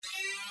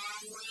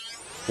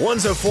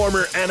One's a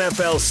former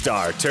NFL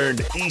star turned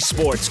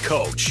esports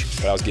coach.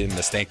 But I was getting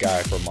the stink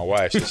eye from my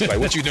wife. She's like,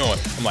 "What you doing?"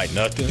 I'm like,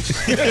 "Nothing."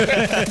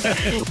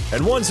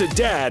 And one's a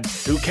dad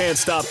who can't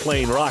stop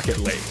playing Rocket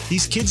League.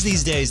 These kids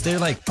these days, they're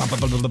like, blah, blah,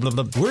 blah, blah,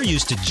 blah, blah. We're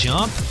used to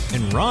jump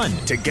and run.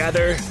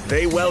 Together,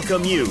 they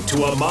welcome you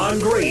to Amon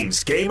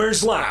Green's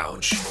Gamers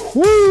Lounge.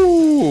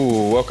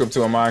 Woo! Welcome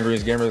to Amon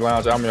Green's Gamers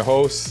Lounge. I'm your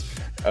host,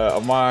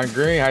 Amon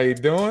Green. How you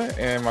doing?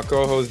 And my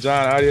co-host,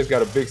 John Adia's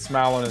got a big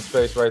smile on his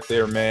face right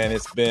there, man.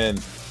 It's been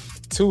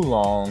too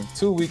long,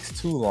 2 weeks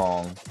too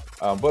long,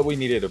 but we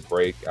needed a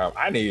break.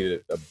 I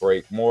needed a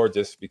break more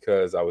just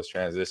because I was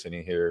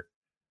transitioning here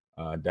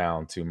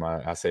down to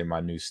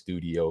my new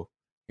studio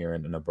here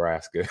in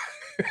Nebraska.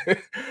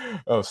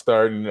 I'm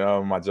starting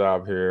my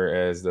job here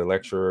as the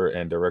lecturer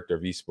and director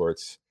of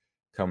esports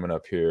coming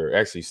up here,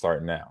 actually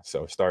starting now.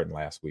 So starting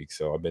last week.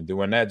 So I've been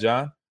doing that,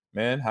 John.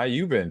 Man, how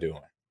you been doing?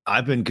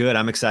 I've been good.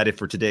 I'm excited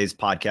for today's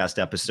podcast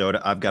episode.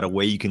 I've got a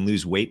way you can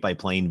lose weight by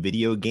playing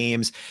video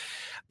games.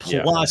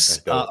 Plus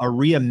a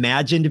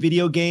reimagined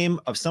video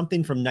game of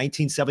something from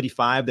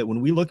 1975 that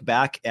when we look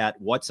back at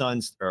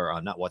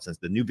the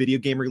new video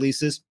game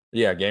releases.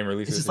 Yeah, game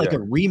releases. This is like a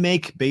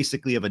remake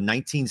basically of a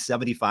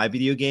 1975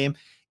 video game.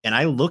 And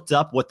I looked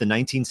up what the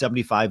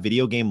 1975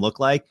 video game looked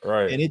like.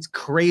 Right. And it's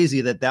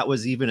crazy that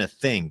was even a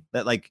thing.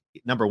 That, like,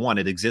 number one,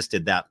 it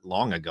existed that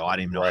long ago. I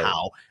didn't even know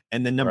how.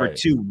 And then number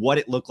two, what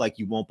it looked like,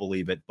 you won't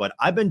believe it. But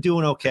I've been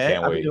doing okay.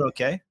 I've been doing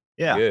okay.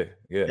 Yeah. Good.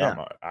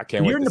 Yeah. I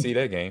can't wait to see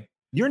that game.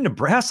 You're in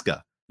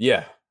Nebraska.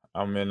 Yeah,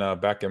 I'm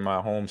back in my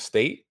home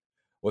state.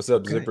 What's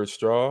up, Zippered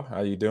Straw?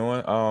 How you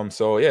doing?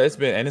 So yeah, it's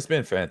been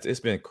fantastic.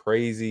 It's been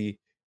crazy,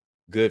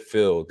 good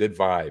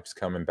vibes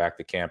coming back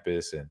to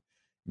campus and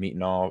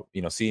meeting all,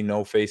 seeing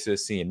no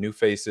faces, seeing new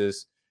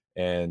faces,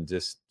 and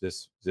just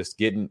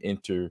getting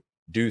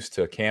introduced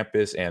to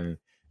campus and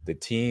the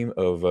team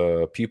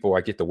of people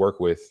I get to work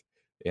with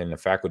in the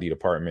faculty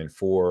department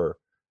for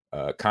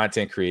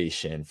content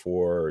creation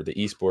for the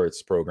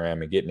esports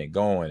program and getting it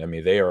going. I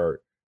mean, they are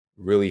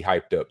really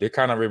hyped up. They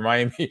kind of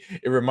reminds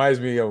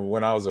me of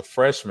when I was a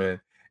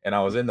freshman and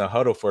I was in the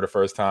huddle for the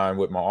first time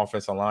with my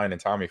offensive line and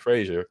Tommy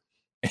Frazier.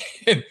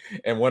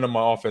 and one of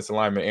my offensive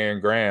linemen,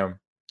 Aaron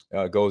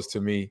Taylor goes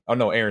to me.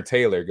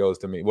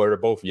 Well, they're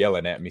both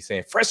yelling at me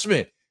saying,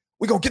 "Freshman,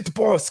 we're going to get the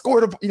ball,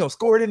 score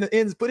it in the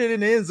ends, put it in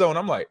the end zone."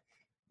 I'm like,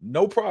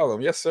 "No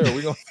problem. Yes, sir.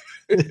 We're going to."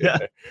 Yeah.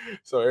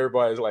 So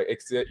everybody's like,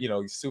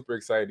 super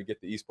excited to get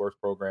the esports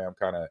program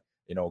kind of,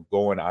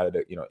 going out of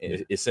the,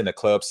 it's in a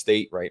club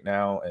state right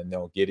now, and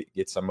they'll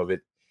get some of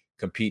it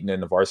competing in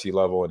the varsity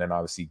level. And then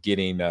obviously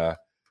getting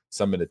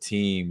some of the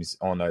teams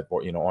on that,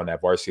 on that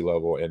varsity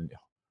level and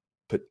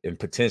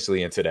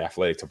potentially into the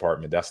athletic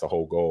department. That's the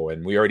whole goal.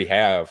 And we already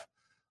have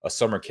a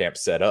summer camp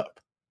set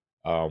up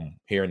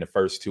here in the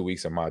first 2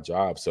 weeks of my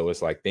job. So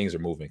it's like things are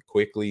moving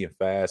quickly and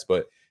fast,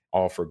 but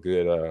all for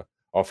good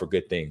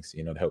things,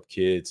 to help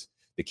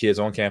the kids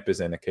on campus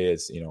and the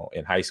kids,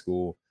 in high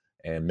school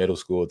and middle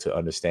school to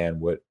understand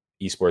what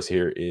esports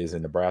here is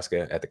in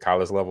Nebraska at the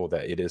college level,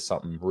 that it is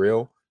something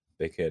real.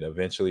 They could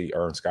eventually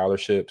earn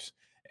scholarships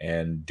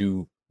and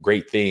do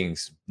great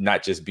things,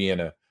 not just being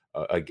a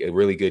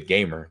really good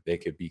gamer. They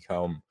could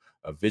become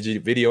a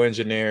video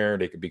engineer.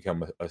 They could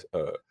become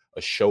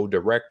a show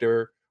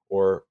director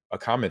or a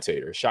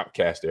commentator,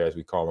 shopcaster, as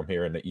we call them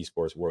here in the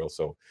esports world.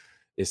 So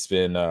it's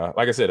been,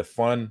 like I said, a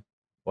fun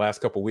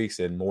last couple of weeks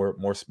and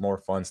more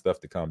fun stuff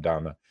to come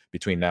down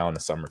between now and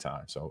the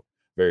summertime. So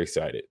very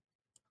excited,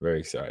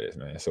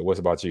 man. So what's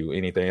about you?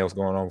 Anything else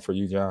going on for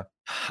you, John?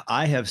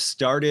 I have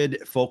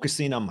started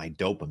focusing on my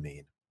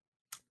dopamine.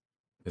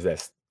 Is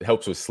that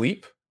helps with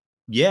sleep?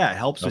 Yeah, it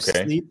helps with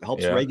sleep,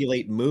 helps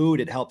regulate mood.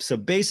 It helps. So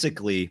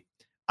basically,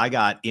 I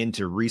got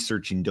into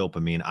researching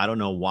dopamine. I don't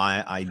know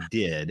why I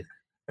did,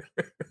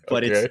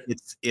 but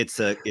it's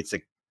a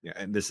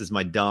and this is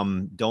my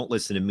dumb, don't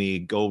listen to me.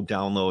 Go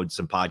download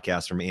some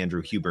podcasts from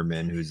Andrew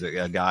Huberman, who's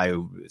a guy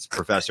who is a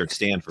professor at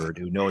Stanford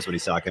who knows what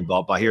he's talking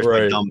about. But here's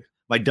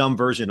my dumb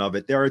version of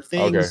it. There are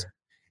things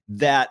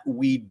that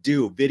we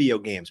do, video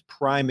games,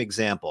 prime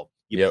example.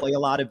 You play a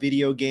lot of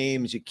video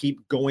games, you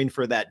keep going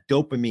for that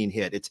dopamine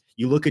hit.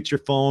 You look at your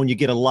phone, you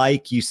get a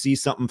like, you see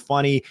something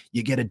funny,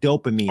 you get a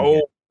dopamine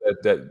hit.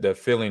 That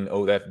feeling,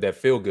 that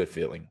feel-good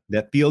feeling.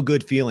 That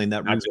feel-good feeling,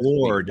 that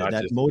reward,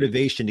 that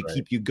motivation to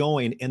keep you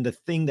going. And the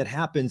thing that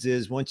happens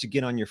is once you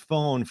get on your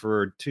phone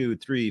for 2,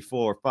 3,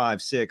 4,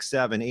 5, 6,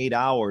 7, 8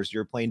 hours,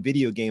 you're playing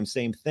video games,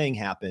 same thing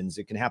happens.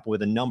 It can happen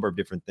with a number of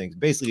different things.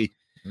 Basically,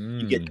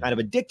 you get kind of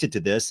addicted to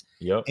this,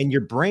 and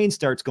your brain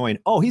starts going,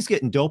 "Oh, he's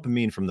getting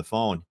dopamine from the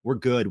phone. We're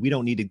good. We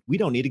don't need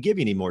to give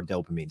you any more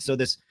dopamine." So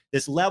this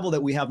level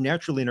that we have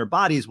naturally in our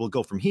bodies will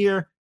go from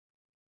here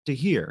to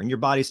here, and your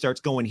body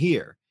starts going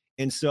here.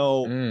 And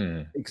so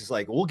it's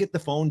like, we'll get the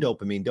phone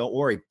dopamine, don't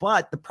worry.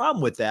 But the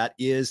problem with that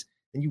is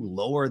then you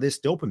lower this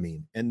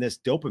dopamine, and this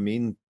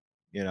dopamine,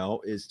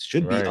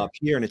 should be up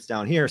here and it's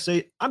down here. So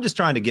I'm just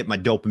trying to get my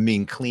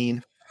dopamine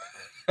clean.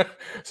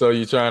 So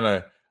you're trying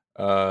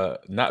to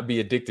not be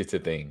addicted to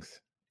things.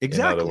 In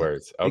other Exactly.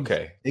 words, okay,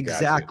 gotcha.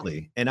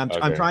 Exactly. And I'm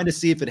Okay, trying to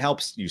see if it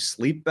helps you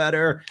sleep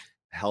better,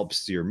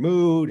 helps your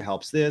mood,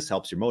 helps this,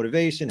 helps your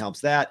motivation, helps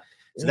that.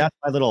 So yeah, that's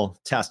my little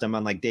test. I'm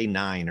on like day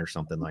 9 or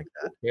something like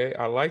that. okay.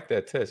 I like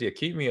that test. Yeah,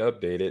 keep me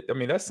updated. I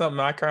mean, that's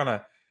something I kind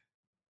of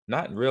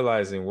not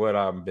realizing what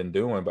I've been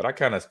doing, but I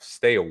kind of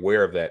stay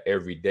aware of that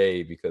every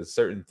day because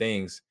certain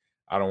things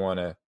I don't want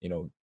to,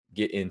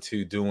 get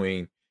into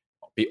doing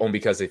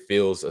because it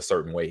feels a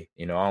certain way.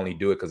 I only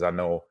do it because I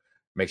know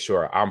make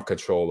sure I'm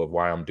control of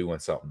why I'm doing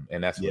something,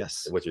 and that's what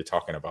Yes. what you're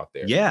talking about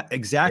there. Yeah, You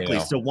exactly.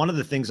 know. So one of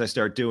the things I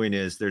start doing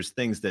is there's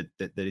things that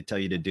they tell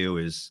you to do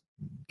is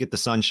get the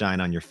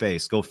sunshine on your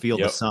face, go feel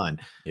the Yep. sun,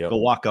 go Yep.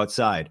 walk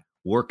outside,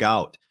 work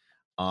out.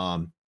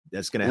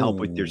 That's going to help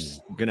with your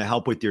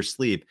Ooh.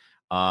 sleep.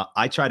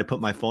 I try to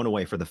put my phone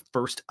away for the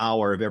first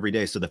hour of every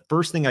day. So the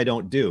first thing I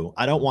don't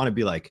want to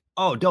be like,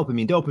 oh,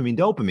 dopamine, dopamine,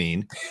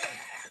 dopamine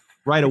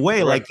right away.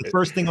 Right. Like the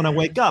first thing when I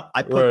wake up,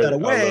 I put that Right.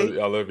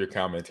 away I love your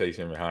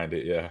commentation behind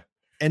it. Yeah.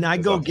 and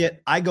That's awesome.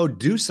 I go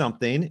do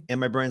something, and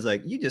my brain's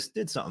like, "You just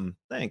did something,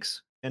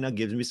 thanks," and it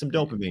gives me some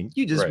dopamine.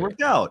 You just Right.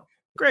 worked out,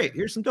 great.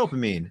 Here's some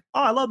dopamine.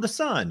 Oh, I love the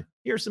sun.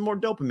 Here's some more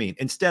dopamine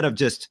instead of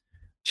just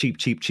cheap,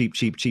 cheap, cheap,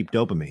 cheap, cheap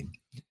dopamine.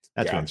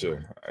 That's what I'm Gotcha.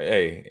 doing.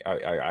 Hey,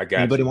 I got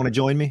Anybody you. want to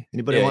join me?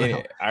 Anybody Yeah, want to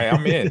help?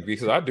 I'm in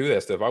because I do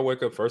that stuff. I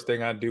wake up, first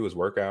thing I do is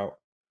work out.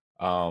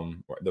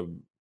 The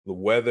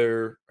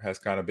weather has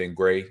kind of been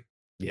gray. It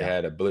Yeah,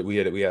 had we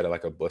had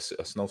like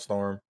a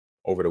snowstorm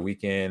over the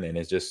weekend, and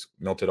it just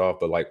melted off.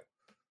 But like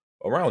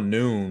around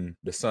noon,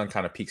 the sun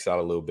kind of peaks out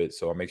a little bit,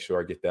 so I make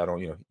sure I get that on.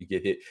 You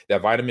get hit.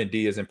 That vitamin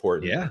D is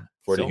important yeah,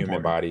 for the so human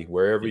important. body.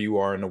 Wherever you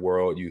are in the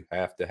world, you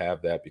have to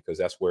have that because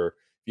that's where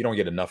if you don't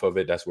get enough of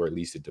it, that's where it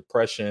leads to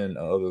depression,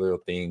 other little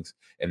things,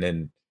 and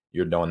then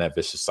you're doing that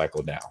vicious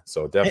cycle down.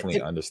 So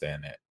definitely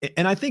understand that.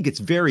 And I think it's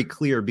very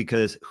clear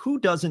because who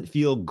doesn't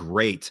feel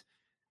great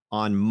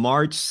on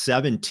March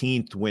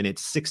 17th when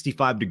it's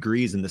 65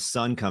 degrees and the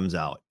sun comes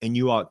out and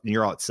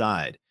you're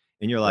outside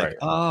and you're like, Right.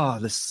 oh,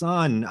 the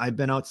sun, I've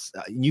been out.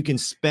 You can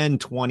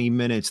spend 20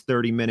 minutes,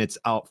 30 minutes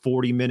out,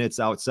 40 minutes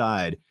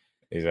outside.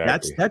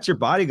 Exactly. That's your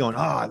body going, oh,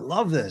 I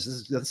love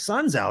this. The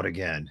sun's out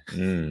again.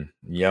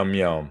 Yum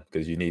yum,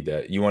 because you need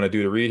that. You want to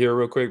do the read here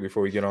real quick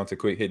before we get on to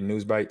quick hitting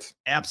news bites?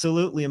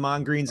 Absolutely.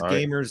 Amon Green's All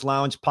right. Gamers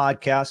Lounge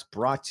podcast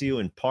brought to you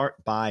in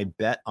part by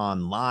Bet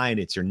Online.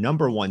 It's your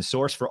number one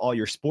source for all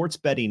your sports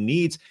betting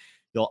needs.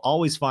 You'll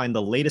always find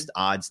the latest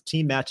odds,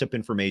 team matchup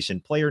information,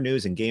 player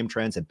news, and game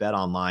trends at Bet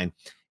Online.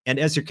 And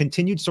as your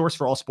continued source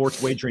for all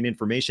sports wagering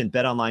information,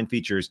 Bet Online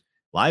features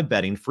live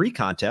betting, free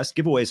contests,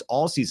 giveaways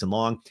all season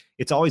long.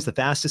 It's always the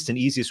fastest and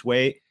easiest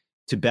way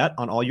to bet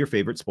on all your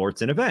favorite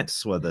sports and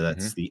events, whether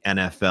that's the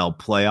NFL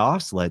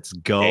playoffs. Let's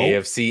go.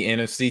 AFC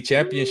NFC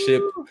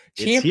championship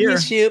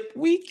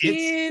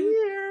weekend. It's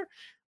here.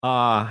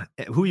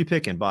 Who are you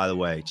picking, by the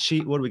way?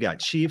 What do we got?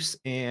 Chiefs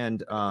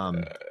and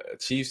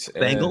Chiefs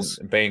Bengals?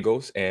 and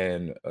Bengals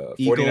and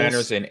Eagles.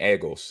 49ers and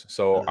Eagles.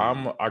 So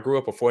I grew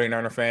up a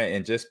 49er fan,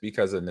 and just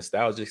because of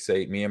nostalgic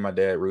sake, me and my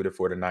dad rooted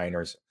for the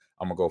Niners.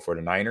 I'm gonna go for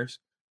the Niners.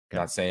 Okay.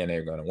 Not saying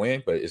they're gonna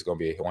win, but it's gonna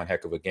be one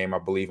heck of a game, I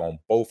believe, on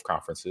both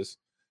conferences.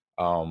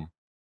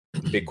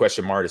 Big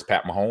question mark is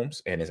Pat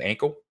Mahomes and his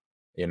ankle.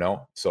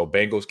 So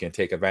Bengals can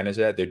take advantage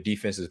of that. Their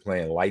defense is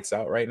playing lights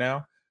out right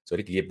now, so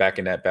they can get back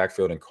in that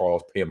backfield and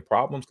cause him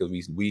problems because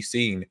we've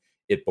seen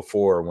it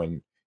before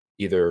when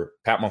either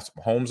Pat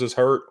Mahomes is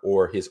hurt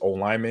or his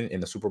old linemen in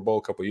the Super Bowl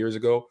a couple years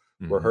ago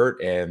were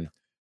hurt, and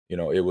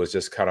it was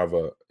just kind of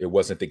it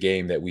wasn't the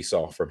game that we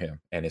saw from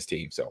him and his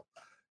team. So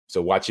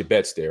watch your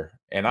bets there.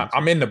 And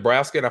I'm in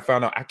Nebraska, and I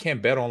found out I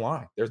can't bet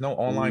online. There's no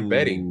online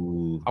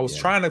betting. I was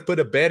trying to put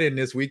a bet in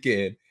this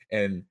weekend,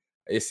 and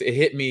it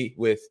hit me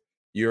with,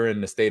 you're in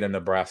the state of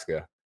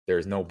Nebraska.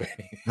 There's no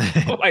betting.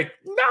 I'm like,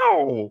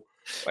 no.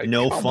 Like,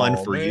 no fun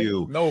on, for man.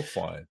 you. No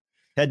fun.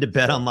 Head to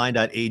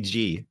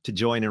betonline.ag to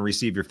join and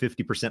receive your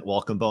 50%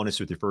 welcome bonus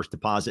with your first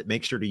deposit.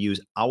 Make sure to use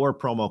our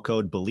promo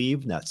code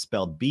BELIEVE, that's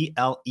spelled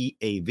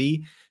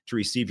BLEAV, to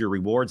receive your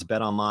rewards.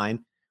 Bet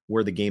online,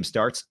 where the game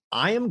starts.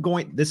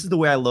 This is the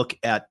way I look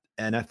at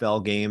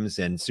NFL games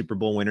and Super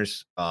Bowl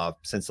winners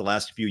since the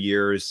last few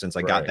years, since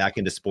I got back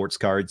into sports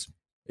cards.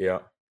 Yeah.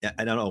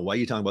 I don't know why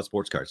you're talking about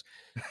sports cards,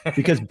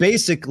 because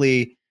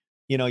basically,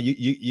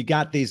 you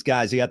got these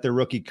guys, you got their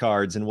rookie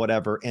cards and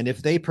whatever. And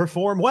if they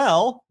perform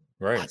well,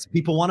 lots of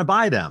people want to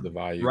buy them. The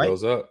value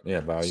goes up.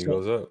 Yeah, value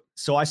goes up.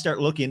 So I start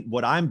looking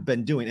what I've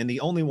been doing. And the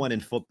only one in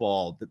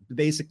football,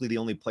 basically the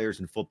only players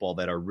in football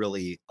that are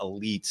really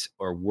elite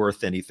or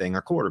worth anything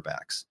are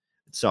quarterbacks.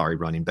 Sorry,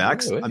 running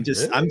backs. Really?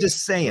 I'm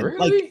just saying,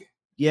 really?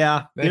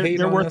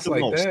 They're worth the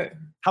most. That?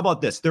 How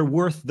about this? They're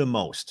worth the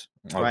most,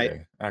 right?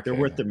 Okay. They're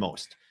worth the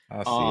most.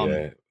 I see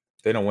that.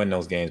 They don't win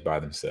those games by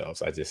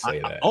themselves. I just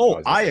say that.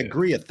 I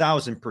agree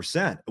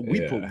 1,000%.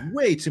 We put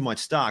way too much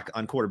stock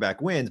on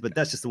quarterback wins, but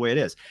that's just the way it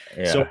is.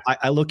 Yeah. So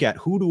I look at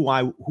who do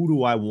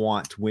I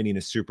want winning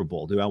a Super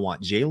Bowl? Do I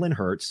want Jalen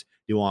Hurts?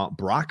 Do I want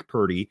Brock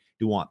Purdy?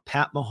 Do I want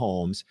Pat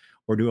Mahomes?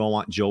 Or do I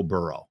want Joe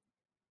Burrow?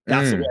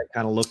 That's the way I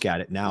kind of look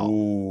at it now.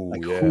 Ooh,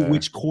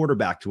 which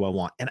quarterback do I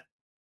want? And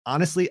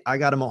honestly, I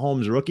got a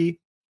Mahomes rookie,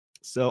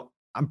 so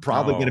I'm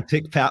probably going to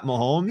pick Pat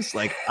Mahomes.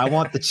 Like, I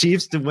want the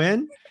Chiefs to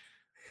win.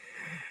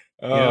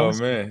 Oh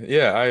man,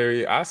 yeah,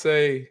 I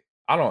say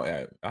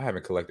I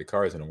haven't collected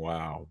cards in a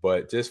while,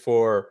 but just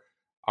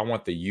I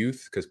want the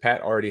youth because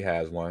Pat already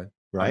has one.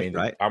 Right.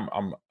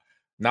 I'm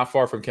not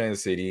far from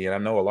Kansas City, and I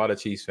know a lot of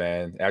Chiefs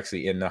fans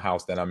actually in the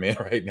house that I'm in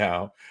right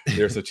now.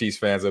 There's some Chiefs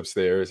fans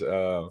upstairs.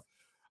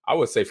 I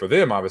would say for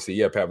them, obviously,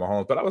 yeah, Pat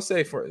Mahomes, but I would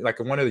say for like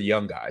one of the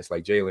young guys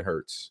like Jalen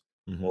Hurts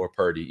or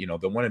Purdy,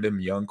 the one of them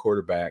young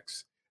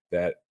quarterbacks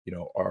that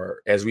are,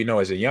 as we know,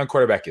 as a young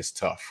quarterback is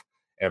tough.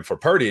 And for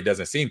Purdy, it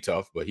doesn't seem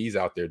tough, but he's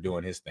out there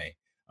doing his thing.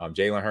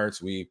 Jalen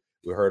Hurts, we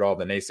heard all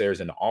the naysayers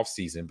in the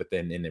offseason, but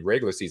then in the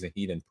regular season,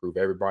 he didn't prove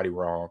everybody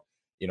wrong.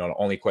 The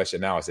only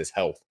question now is his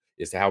health.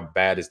 Is how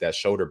bad is that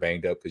shoulder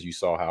banged up? Because you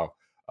saw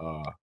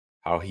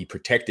how he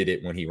protected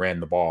it when he ran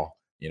the ball,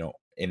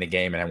 in the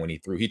game, and when he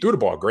threw the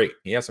ball great.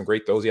 He had some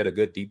great throws. He had a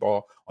good deep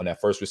ball on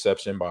that first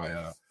reception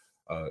by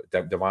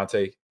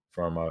Devontae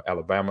from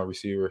Alabama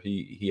receiver.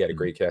 He had a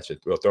great catch,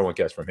 throwing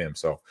catch from him.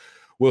 So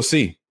we'll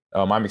see.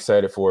 I'm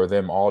excited for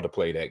them all to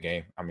play that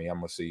game. I mean, I'm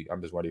going to see.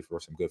 I'm just ready for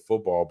some good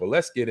football. But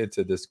let's get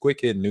into this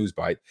quick hit news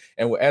bite.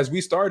 And as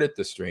we started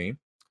the stream,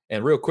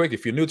 and real quick,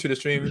 if you're new to the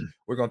stream,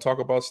 we're going to talk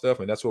about stuff,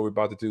 and that's what we're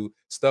about to do,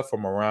 stuff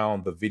from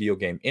around the video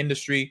game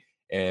industry.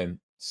 And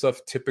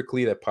stuff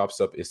typically that pops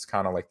up is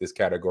kind of like this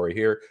category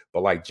here.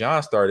 But like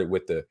John started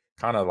with the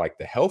kind of like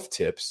the health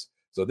tips.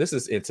 So this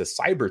is into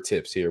cyber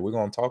tips here. We're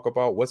going to talk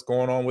about what's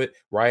going on with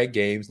Riot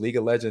Games. League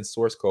of Legends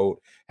source code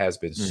has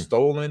been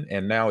stolen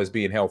and now is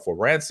being held for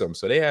ransom.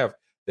 So they have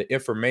the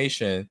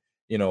information,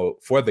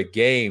 for the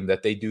game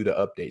that they do the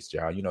updates,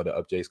 John. The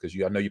updates because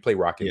I know you play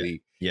Rocket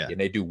League. Yeah. And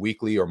they do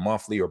weekly or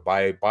monthly or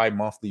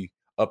bi-monthly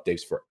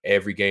updates for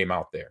every game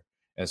out there.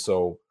 And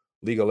so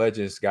League of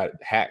Legends got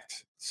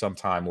hacked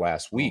sometime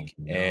last week.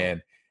 Oh, no.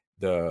 And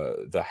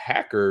the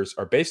hackers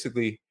are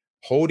basically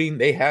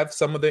they have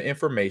some of the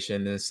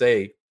information and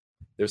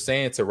they're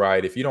saying to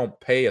Riot, if you don't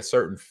pay a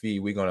certain fee,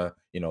 we're gonna,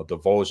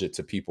 divulge it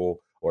to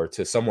people or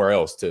to somewhere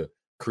else to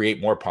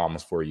create more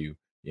problems for you.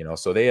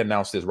 So they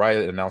announced this.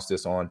 Riot announced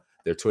this on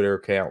their Twitter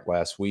account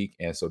last week,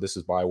 and so this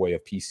is by way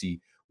of PC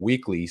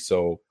Weekly.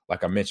 So,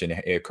 like I mentioned,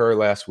 it occurred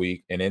last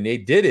week, and then they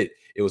did it.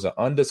 It was an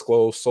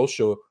undisclosed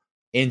social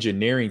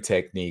engineering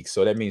technique.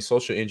 So that means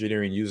social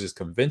engineering uses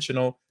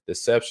conventional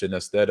deception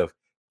instead of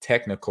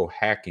technical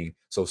hacking.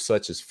 So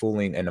such as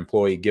fooling an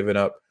employee, giving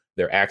up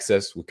their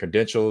access with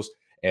credentials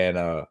and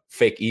a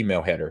fake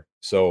email header.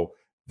 So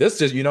this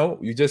just,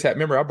 you just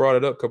remember I brought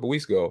it up a couple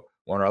weeks ago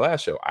on our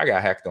last show. I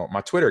got hacked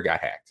my Twitter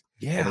got hacked.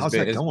 Yeah. How's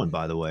that going,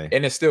 by the way?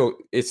 And it's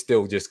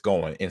still just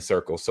going in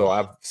circles. So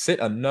I've sent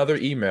another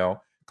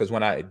email because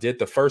when I did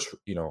the first,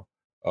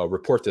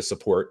 report to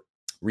support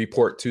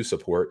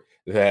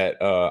that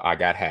I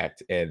got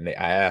hacked, and I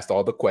asked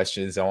all the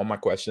questions, and all my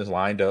questions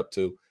lined up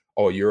to,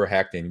 oh, you're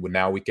hacked, and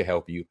now we can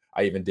help you.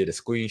 I even did a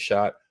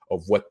screenshot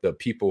of what the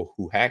people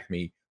who hacked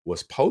me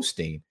was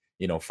posting,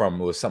 it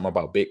was something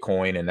about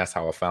Bitcoin, and that's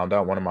how I found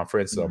out. One of my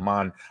friends said,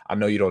 "Man, I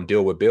know you don't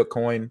deal with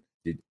Bitcoin.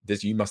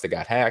 You must have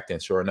got hacked,"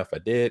 and sure enough, I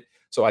did.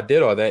 So I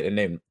did all that, and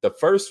then the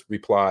first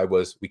reply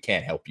was, "We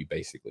can't help you."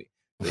 Basically,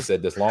 they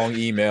said this long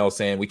email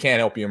saying, "We can't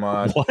help you,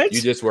 man. What?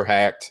 You just were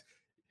hacked."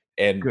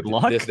 And good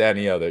luck. This, that, and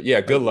the other.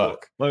 Yeah, good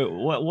luck.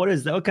 What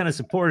is that? What kind of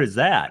support is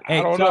that? Hey,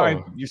 I don't sorry,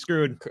 know. you're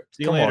screwed.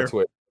 See you later.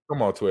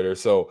 Come on, Twitter.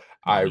 So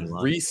I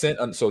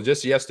resent. So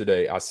just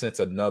yesterday, I sent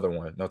another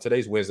one. No,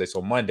 today's Wednesday,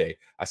 so Monday,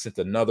 I sent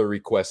another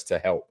request to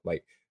help.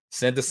 Like,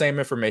 send the same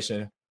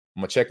information. I'm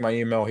gonna check my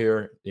email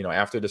here,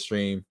 after the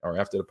stream or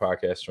after the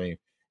podcast stream,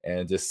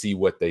 and just see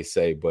what they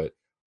say. But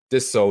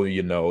just so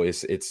you know,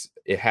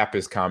 it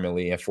happens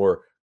commonly, and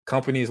for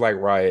companies like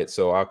Riot.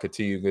 So I'll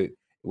continue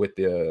with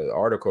the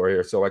article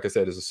here. So like I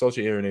said, it's a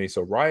social engineering.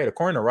 So Riot,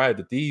 according to Riot,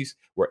 the thieves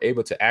were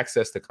able to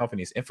access the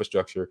company's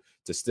infrastructure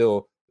to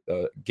steal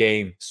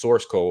game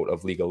source code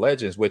of League of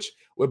Legends, which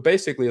what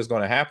basically is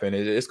going to happen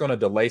is it's going to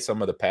delay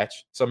some of the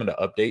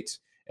updates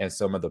and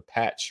some of the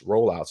patch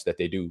rollouts that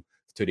they do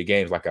to the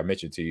games, like I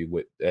mentioned to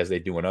you, as they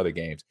do in other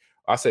games.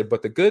 I say,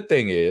 but the good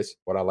thing is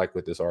what I like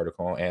with this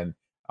article, and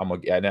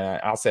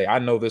I'll say I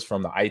know this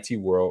from the IT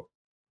world.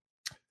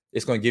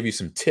 It's going to give you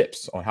some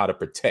tips on how to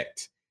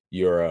protect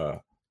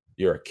your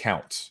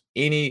accounts.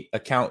 Any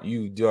account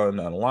you've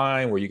done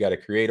online where you got to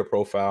create a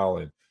profile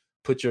and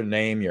put your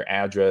name, your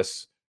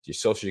address, your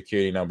social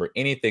security number,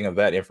 anything of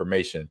that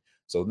information.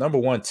 So number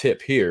one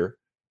tip here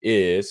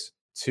is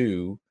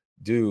to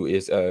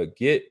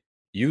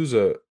use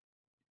a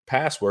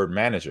password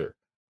manager.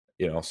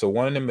 So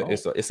one of them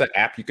it's an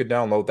app you could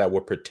download that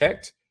will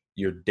protect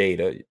your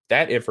data,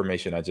 that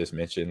information I just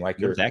mentioned, like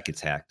that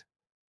gets hacked.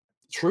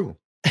 True.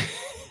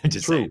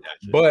 Just true,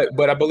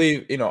 but I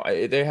believe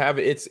they have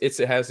it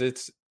has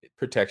its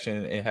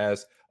protection. It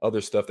has other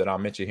stuff that I'll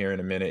mention here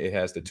in a minute. It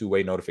has the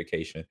two-way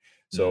notification.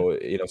 So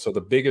so the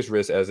biggest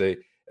risk, as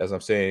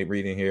I'm saying,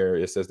 reading here,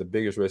 it says the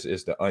biggest risk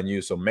is the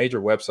unused. So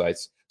major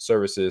websites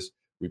services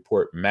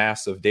report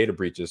massive data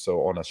breaches.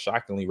 So on a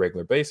shockingly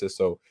regular basis.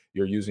 So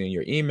you're using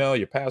your email,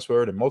 your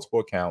password, and multiple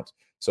accounts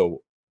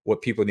So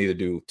what people need to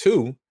do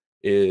too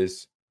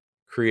is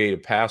create a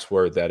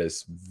password that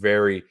is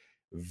very,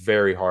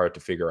 very hard to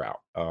figure out.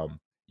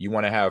 You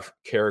want to have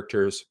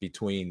characters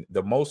between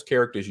the most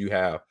characters you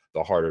have,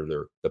 the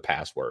harder the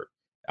password.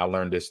 I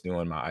learned this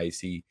doing my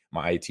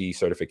IT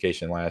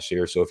certification last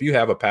year. So if you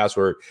have a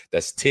password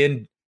that's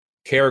 10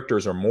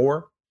 characters or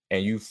more,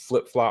 and you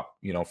flip flop,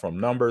 from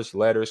numbers,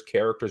 letters,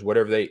 characters,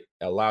 whatever they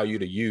allow you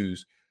to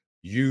use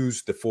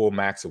the full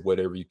max of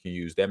whatever you can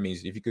use. That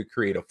means if you could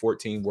create a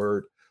 14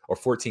 word or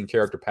 14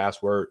 character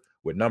password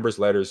with numbers,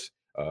 letters,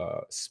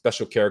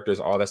 special characters,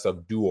 all that stuff,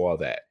 do all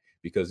that,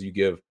 because you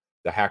give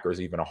the hackers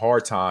even a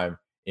hard time,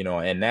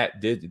 and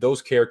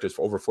those characters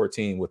for over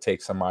 14 would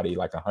take somebody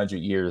like 100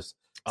 years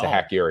to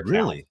hack your account.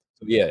 Really?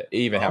 So yeah,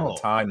 even have a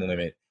time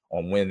limit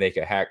on when they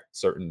could hack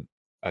certain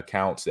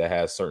accounts that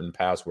has certain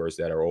passwords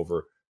that are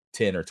over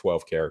 10 or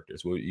 12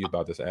 characters. What you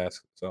about to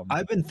ask something?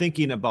 I've been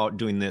thinking about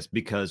doing this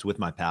because with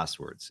my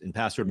passwords, and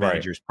password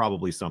manager is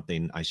probably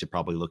something I should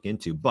probably look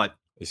into, but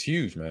it's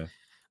huge, man.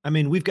 I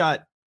mean, we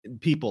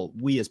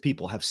as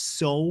people have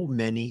so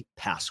many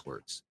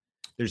passwords.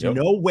 There's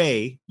no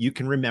way you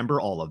can remember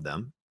all of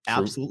them. True.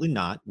 Absolutely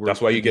not.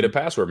 That's why you get a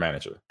password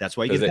manager. That's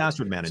why you get a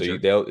password manager.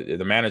 So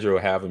the manager will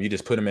have them. You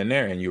just put them in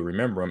there and you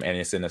remember them, and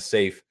it's in a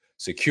safe,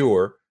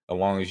 secure, as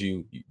long as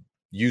you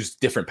use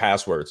different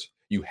passwords.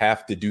 You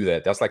have to do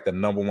that. That's like the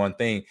number one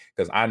thing,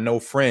 because I know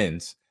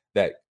friends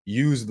that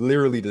use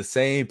literally the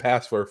same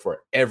password for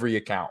every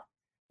account.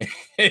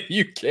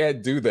 You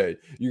can't do that.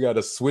 You got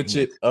to switch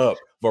it up.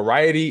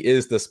 Variety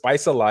is the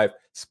spice of life,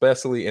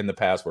 especially in the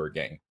password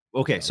game.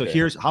 Okay, so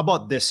how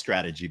about this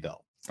strategy,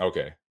 though?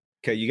 Okay,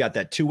 you got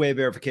that two-way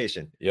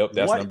verification. Yep,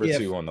 that's number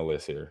 2 on the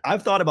list here.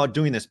 I've thought about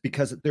doing this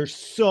because there's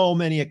so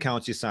many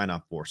accounts you sign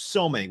up for,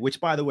 so many, which,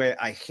 by the way,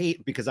 I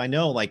hate, because I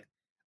know, like,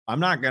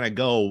 I'm not going to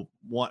go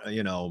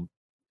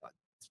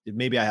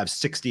maybe I have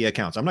 60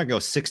 accounts. I'm not going to go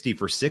 60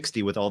 for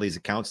 60 with all these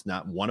accounts,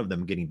 not one of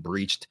them getting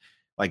breached.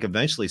 Like,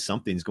 eventually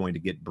something's going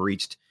to get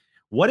breached.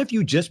 What if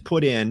you just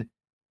put in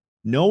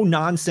no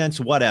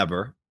nonsense,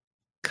 whatever,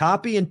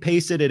 copy and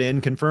pasted it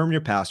in, confirm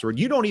your password.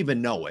 You don't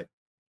even know it.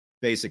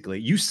 Basically,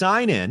 you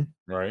sign in,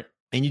 right?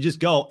 And you just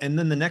go. And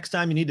then the next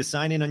time you need to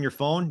sign in on your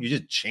phone, you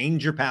just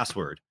change your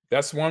password.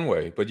 That's one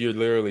way, but you're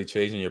literally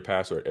changing your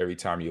password every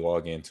time you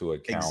log into an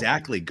account.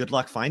 Exactly. Good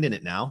luck finding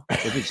it now.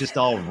 If it's just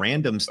all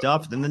random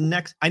stuff, then the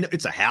next, I know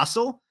it's a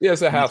hassle. Yeah,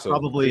 it's a hassle.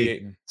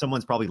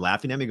 Someone's probably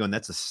laughing at me going,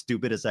 that's the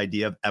stupidest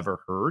idea I've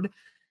ever heard.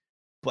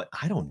 But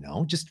I don't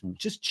know.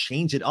 Just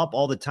change it up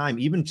all the time,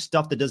 even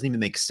stuff that doesn't even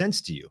make sense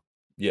to you.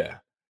 Yeah,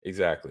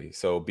 exactly.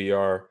 So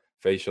BR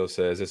Facial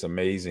says it's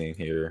amazing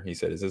here. He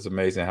said, it's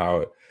amazing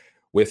how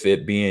with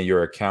it being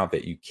your account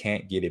that you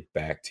can't get it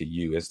back to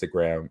you.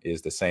 Instagram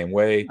is the same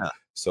way.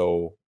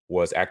 So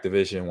was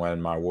Activision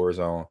when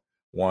Warzone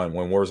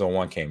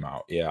 1 came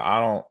out.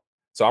 Yeah,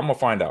 so I'm gonna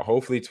find out.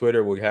 Hopefully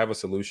Twitter will have a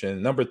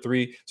solution. Number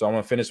 3. So I'm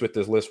gonna finish with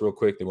this list real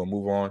quick, then we'll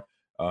move on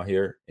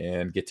here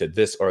and get to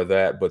this or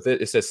that. But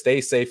it says stay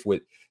safe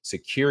with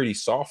security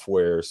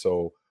software.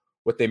 So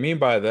what they mean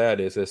by that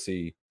is, let's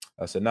see.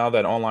 So now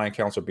that online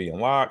accounts are being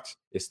locked,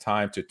 it's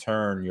time to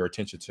turn your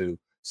attention to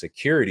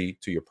security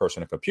to your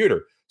personal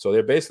computer. So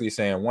they're basically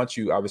saying once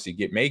you obviously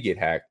may get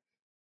hacked,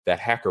 that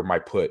hacker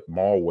might put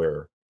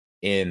malware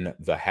in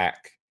the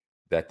hack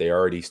that they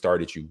already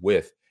started you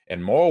with.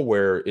 And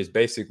malware is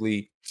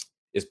basically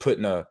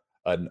putting a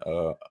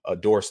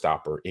door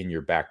stopper in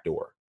your back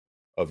door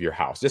of your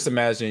house. Just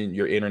imagine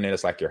your internet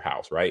is like your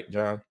house, right,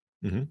 John?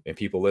 Mm-hmm. And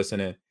people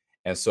listening.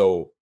 And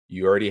so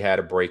you already had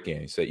a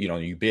break-in. So,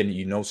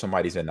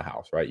 somebody's in the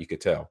house, right? You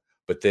could tell.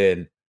 But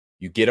then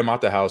you get them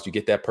out the house, you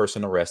get that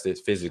person arrested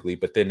physically,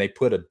 but then they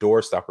put a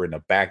door stopper in the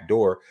back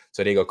door.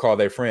 So they go call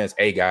their friends.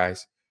 Hey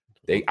guys,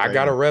 I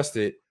got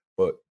arrested,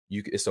 but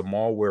it's a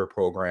malware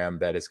program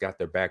that has got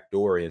their back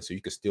door in. So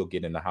you can still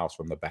get in the house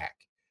from the back,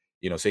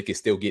 so you can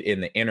still get in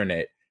the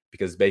internet,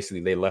 because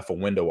basically they left a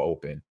window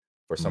open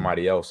for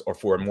somebody else, or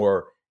for a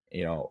more,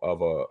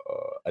 of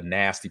a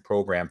nasty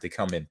program to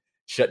come and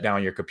shut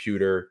down your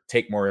computer,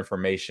 take more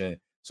information.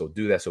 So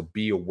do that. So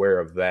be aware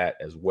of that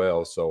as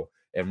well. So,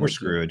 and we're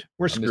screwed.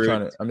 We're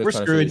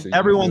screwed.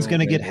 Everyone's going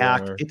to get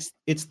hacked.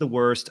 It's the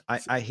worst.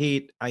 I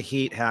hate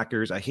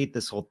hackers. I hate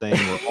this whole thing.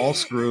 We're all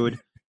screwed.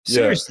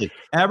 Seriously,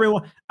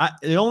 everyone.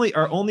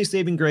 Our only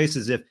saving grace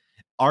is if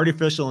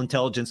artificial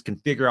intelligence can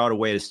figure out a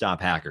way to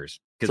stop hackers,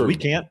 because we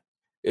can't.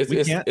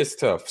 It's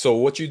tough. So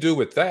what you do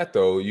with that,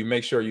 though, you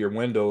make sure your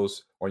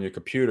Windows on your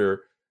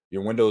computer,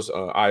 your Windows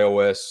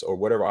iOS or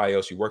whatever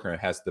iOS you're working on,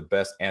 has the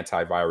best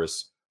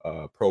antivirus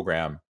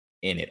program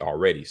in it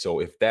already. So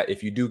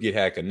if you do get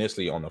hacked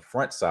initially on the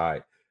front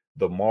side,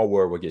 the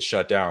malware will get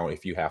shut down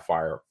if you have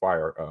firewall.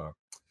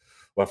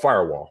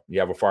 You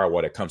have a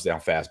firewall that comes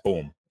down fast.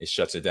 Boom, it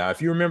shuts it down. If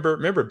you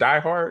remember Die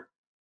Hard.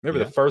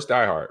 The first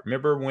Die Hard.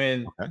 Remember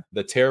when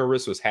the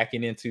terrorist was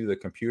hacking into the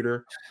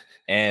computer,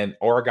 and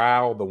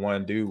Argyle, the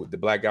one dude, the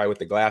black guy with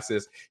the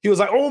glasses, he was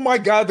like, "Oh my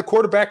God, the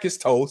quarterback is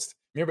toast."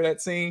 Remember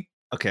that scene?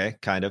 Okay,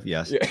 kind of,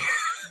 yes. Yeah.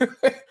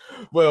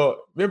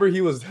 Well, remember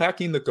he was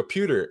hacking the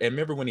computer, and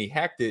remember when he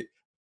hacked it,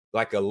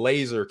 like a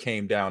laser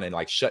came down and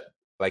like shut,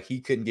 like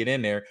he couldn't get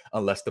in there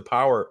unless the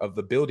power of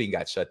the building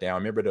got shut down.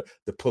 Remember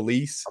the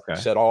police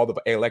shut all the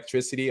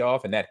electricity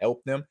off, and that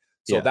helped them.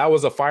 So that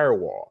was a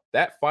firewall.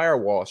 That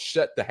firewall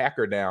shut the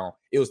hacker down.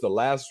 It was the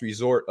last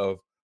resort of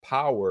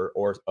power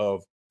or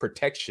of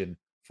protection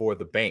for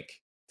the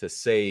bank to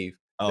save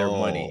their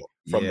money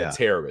from the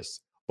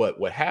terrorists. But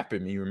what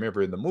happened, you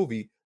remember in the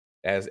movie,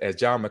 as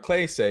John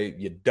McClane say,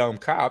 you dumb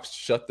cops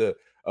shut the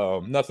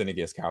nothing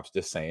against cops,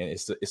 just saying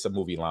it's a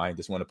movie line.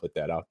 Just want to put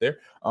that out there.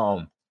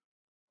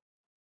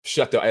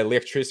 Shut the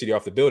electricity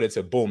off the building,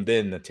 so boom,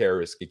 then the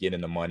terrorists could get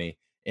in the money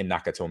in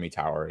Nakatomi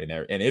Tower and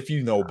there. And if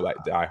you know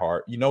Die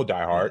Hard,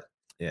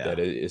 that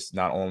it's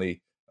not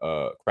only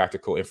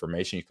practical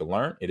information you can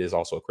learn, it is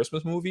also a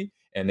Christmas movie.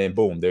 And then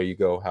boom, there you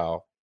go,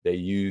 how they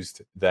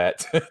used that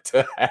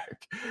to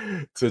hack,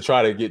 to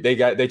try to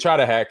get, they try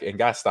to hack and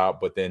got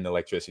stopped, but then the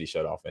electricity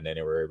shut off and then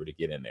they were able to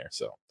get in there.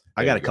 So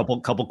I got a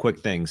couple quick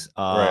things.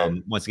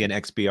 Once again,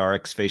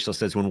 XBRX Facial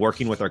says, when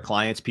working with our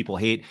clients, people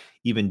hate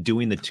even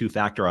doing the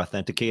two-factor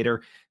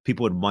authenticator.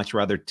 People would much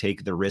rather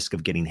take the risk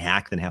of getting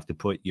hacked than have to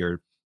put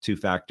your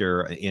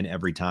two-factor in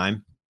every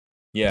time.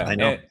 Yeah, I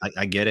know.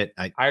 I get it.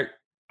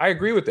 I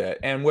agree with that.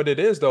 And what it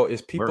is though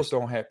is people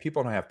don't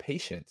have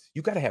patience.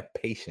 You got to have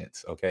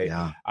patience. Okay.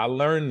 Yeah. I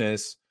learned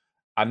this.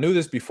 I knew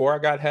this before I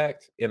got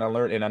hacked, and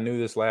I knew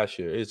this last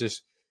year. It's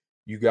just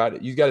you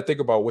got to think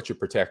about what you're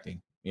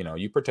protecting. You know,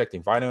 you're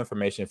protecting vital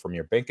information from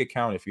your bank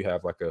account. If you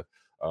have like a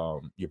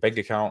your bank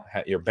account,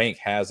 your bank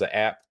has an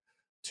app,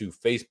 to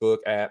Facebook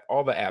app,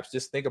 all the apps.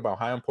 Just think about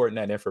how important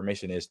that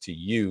information is to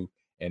you,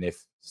 and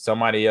if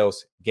somebody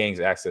else gains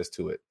access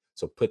to it.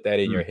 So put that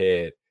in your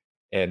head.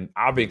 And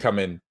I've been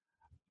coming.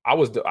 I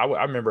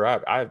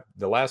remember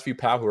the last few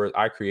passwords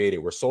I created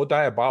were so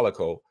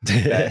diabolical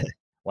that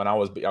when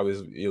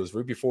it was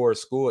right before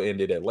school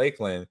ended at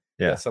Lakeland.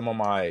 Yeah, some of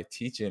my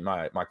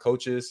my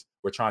coaches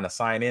were trying to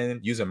sign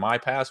in using my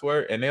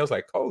password, and they was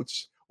like,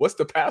 "Coach, what's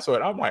the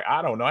password?" I'm like,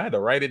 "I don't know. I had to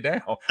write it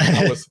down."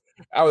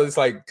 I was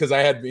like, because I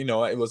had,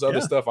 it was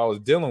other stuff I was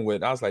dealing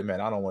with. I was like, man,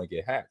 I don't want to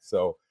get hacked.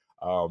 So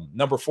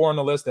number 4 on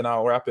the list, and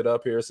I'll wrap it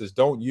up here. It says,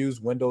 don't use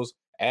Windows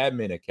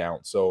admin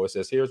account. So it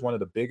says, here's one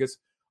of the biggest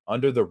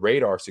under the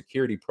radar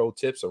security pro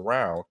tips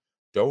around.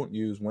 Don't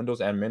use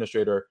Windows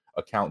administrator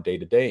account day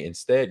to day.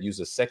 Instead, use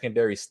a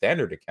secondary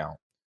standard account.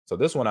 So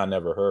this one I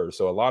never heard.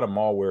 So a lot of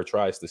malware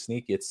tries to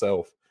sneak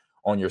itself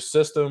on your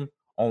system.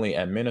 Only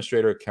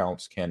administrator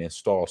accounts can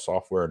install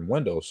software in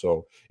Windows.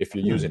 So if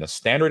you're using a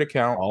standard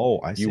account,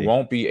 you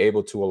won't be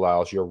able to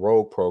allow your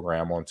rogue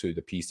program onto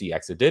the PC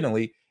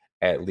accidentally,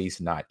 at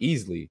least not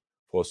easily.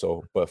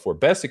 But for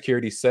best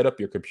security, set up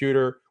your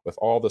computer with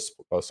all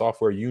the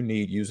software you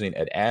need using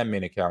an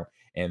admin account,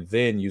 and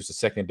then use a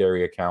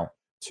secondary account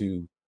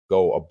to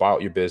go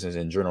about your business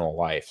in general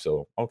life.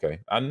 So, okay,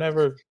 I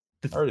never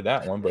heard of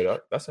that one,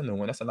 but that's a new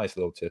one. That's a nice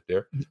little tip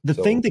there. The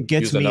thing that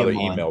gets me, another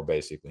email,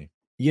 basically.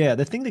 Yeah,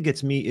 the thing that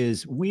gets me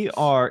is we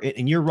are,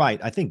 and you're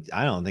right. I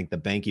don't think the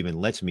bank even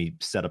lets me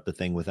set up the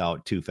thing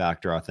without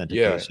two-factor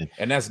authentication. Yeah,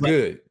 and that's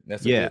good.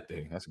 That's a good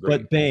thing. That's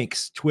great. But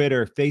banks,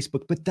 Twitter,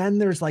 Facebook, but then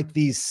there's like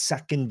these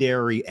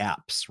secondary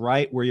apps,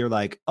 right? Where you're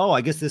like, oh,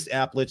 I guess this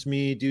app lets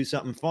me do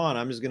something fun.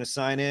 I'm just going to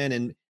sign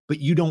in,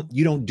 but you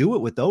don't do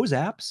it with those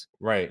apps,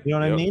 right? You know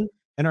what I mean?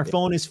 And our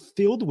phone is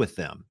filled with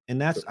them, and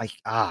that's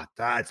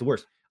that's the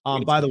worst.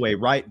 By the way,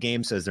 Riot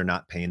Games says they're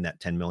not paying that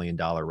 $10 million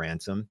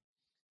ransom,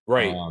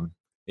 right?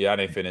 Yeah, I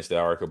didn't finish the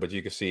article, but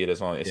you can see it. It's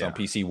on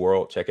PC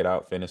World. Check it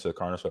out. Finish the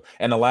Carnage.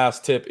 And the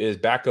last tip is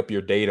back up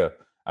your data.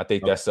 I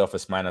think that's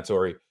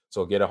self-explanatory.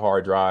 So get a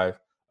hard drive,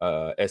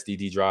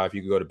 SSD drive.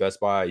 You can go to Best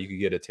Buy. You can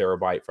get a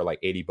terabyte for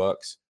like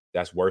 $80.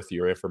 That's worth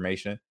your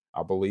information,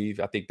 I believe.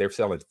 I think they're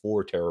selling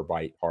 4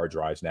 terabyte hard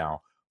drives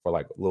now for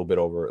like a little bit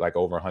over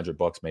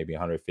 $100, maybe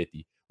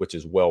 150, which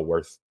is well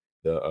worth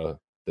the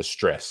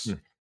stress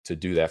to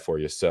do that for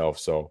yourself.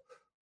 So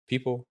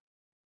people,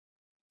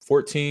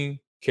 14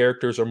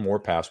 characters or more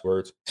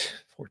passwords.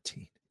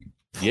 14.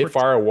 Get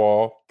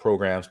firewall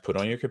programs put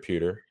on your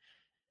computer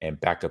and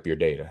back up your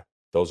data.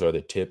 Those are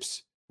the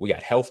tips. We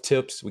got health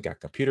tips. We got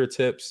computer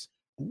tips.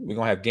 We're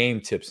going to have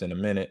game tips in a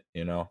minute,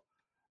 Can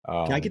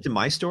I get to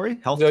my story?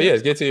 Health tips?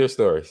 Yes, get to your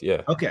stories.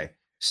 Yeah. Okay.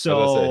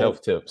 So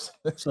health tips.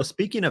 So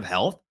speaking of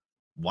health,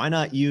 why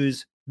not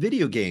use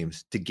video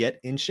games to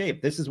get in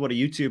shape? This is what a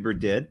YouTuber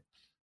did.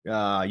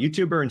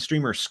 YouTuber and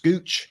streamer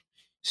Scooch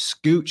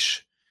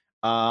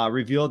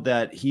revealed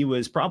that he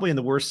was probably in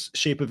the worst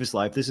shape of his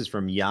life. This is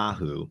from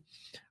Yahoo.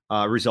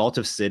 Result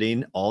of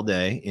sitting all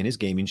day in his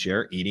gaming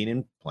chair, eating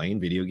and playing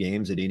video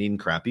games and eating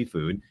crappy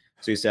food.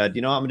 So he said,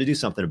 I'm going to do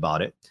something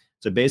about it.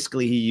 So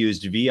basically he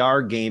used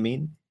VR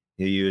gaming.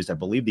 He used, I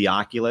believe, the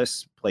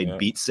Oculus, played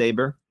Beat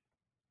Saber.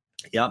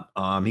 Yep.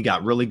 He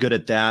got really good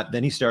at that.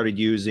 Then he started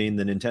using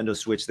the Nintendo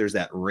Switch. There's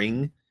that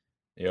ring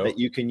that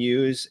you can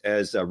use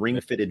as a Ring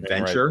Fit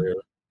Adventure. Right,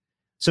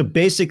 so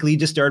basically he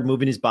just started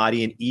moving his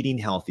body and eating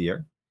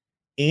healthier.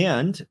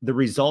 And the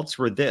results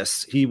were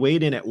this. He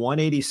weighed in at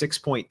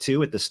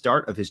 186.2 at the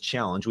start of his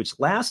challenge, which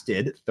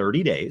lasted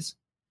 30 days.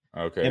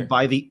 Okay. And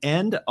by the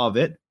end of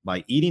it,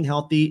 by eating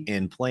healthy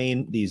and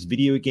playing these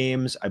video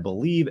games, I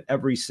believe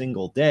every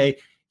single day,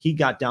 he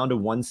got down to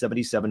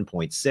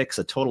 177.6,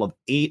 a total of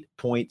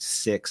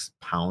 8.6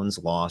 pounds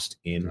lost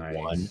in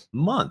 1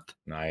 month.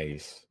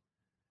 Nice.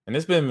 And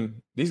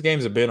these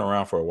games have been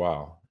around for a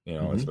while. You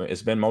know,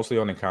 it's been mostly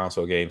on the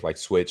console games like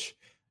Switch.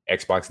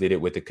 Xbox did it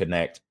with the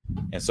Kinect.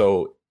 And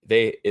so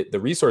the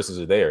resources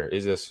are there.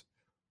 It's just,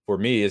 for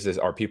me,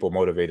 are people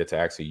motivated to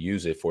actually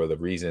use it for the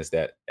reasons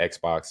that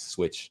Xbox,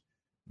 Switch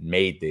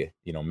made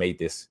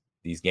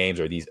these games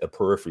or these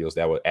peripherals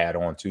that would add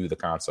on to the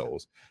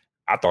consoles.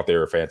 I thought they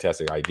were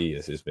fantastic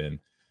ideas. It's been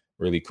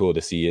really cool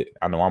to see it.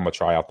 I know I'm gonna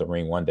try out the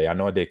Ring one day. I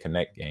know I did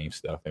Connect game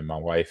stuff, and my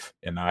wife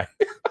and I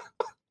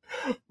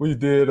we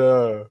did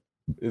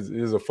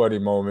it's a funny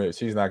moment.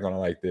 She's not gonna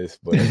like this,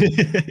 but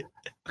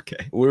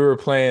okay. We were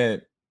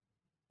playing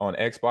on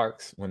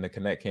Xbox when the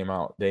Connect came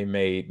out. They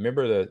made,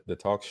 remember the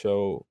talk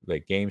show,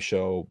 like game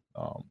show,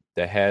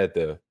 that had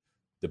the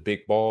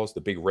big balls,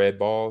 the big red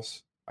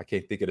balls. I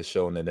can't think of the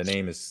show, and the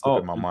name is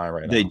slipping my mind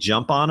right now. They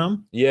jump on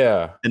them,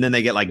 yeah, and then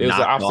they get like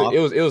knocked off. It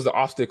was the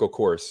obstacle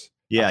course.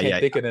 Yeah, I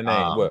can't think of the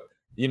name, but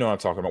you know what I'm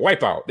talking about.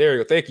 Wipeout. There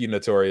you go. Thank you,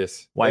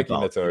 Notorious. Wipeout. Thank you,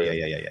 Notorious.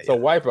 Yeah. So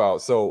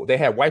Wipeout. So they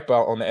had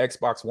Wipeout on the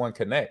Xbox One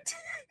Connect.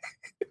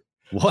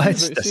 What?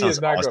 She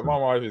is not awesome. My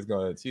wife is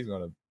she's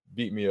gonna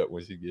beat me up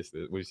when she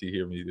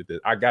hear me do this.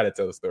 I gotta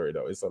tell the story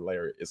though. It's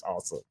hilarious. It's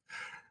awesome.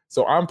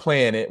 So I'm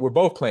playing it. We're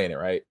both playing it,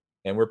 right?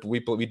 And we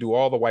do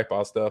all the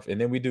Wipeout stuff, and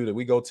then we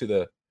go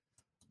to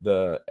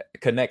the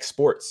Connect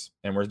Sports,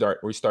 and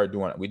we start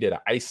doing it. We did an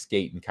ice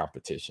skating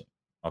competition.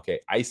 Okay,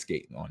 ice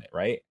skating on it,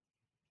 right?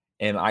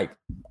 And I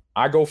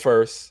go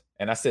first,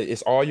 and I said,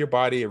 it's all your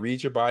body. It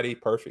reads your body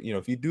perfect. You know,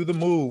 if you do the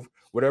move,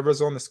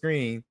 whatever's on the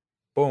screen,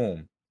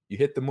 boom, you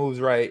hit the moves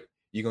right,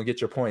 you're gonna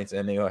get your points,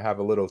 and then you'll have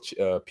a little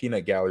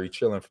peanut gallery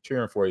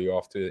cheering for you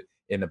off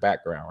in the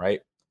background, right?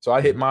 So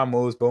I hit my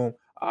moves, boom.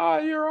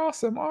 You're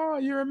awesome.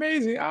 You're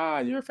amazing.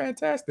 You're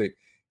fantastic.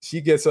 She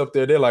gets up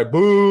there, they're like,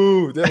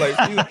 boo. They're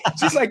like,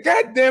 she's like,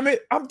 God damn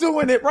it, I'm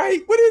doing it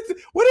right. What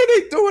are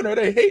they doing? Are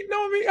they hating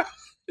on me?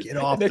 Get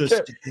off the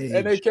stage.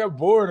 And they kept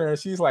boring her, and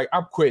she's like,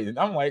 I'm quitting.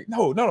 I'm like,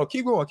 no,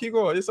 keep going.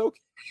 It's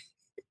okay.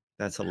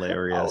 That's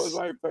hilarious. I was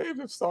like, babe,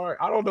 I'm sorry.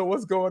 I don't know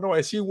what's going on.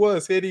 And she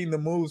was hitting the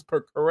moves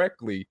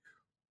correctly.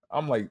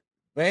 I'm like,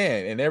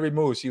 man, and every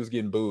move she was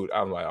getting booed.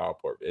 I'm like, oh,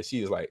 poor. And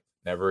she was like,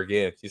 never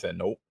again. She said,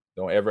 nope,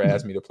 don't ever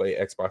ask me to play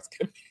Xbox.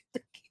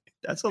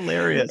 That's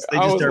hilarious. They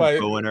just start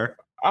booing her.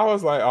 I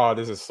was like, oh,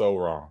 this is so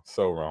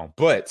wrong.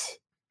 But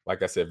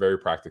like I said, very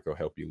practical,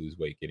 help you lose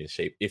weight, get in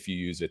shape if you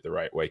use it the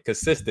right way.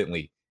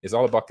 Consistently. It's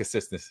all about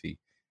consistency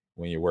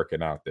when you're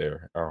working out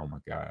there. Oh my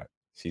God.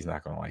 She's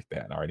not gonna like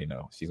that. I already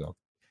know.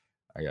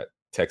 I got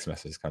text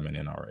messages coming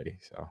in already.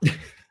 So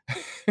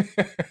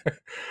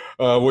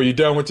were you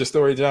done with your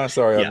story, John?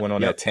 Sorry, I went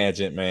on that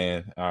tangent,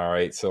 man. All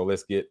right. So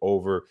let's get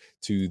over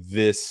to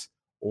this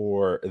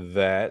or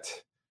that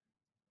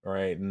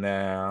right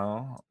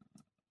now.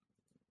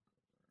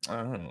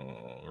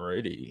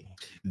 Alrighty.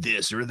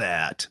 This or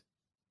that.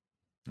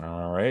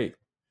 All right.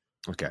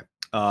 Okay.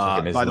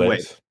 By the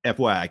way,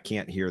 FYI, I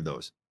can't hear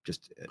those.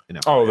 Just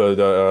enough. Oh,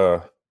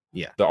 the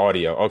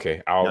audio.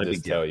 Okay, I'll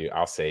just tell you.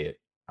 I'll say it.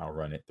 I'll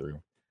run it through.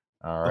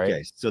 All right.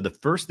 Okay. So the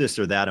first this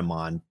or that,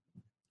 Amon,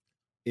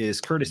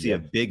 is courtesy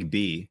of Big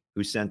B,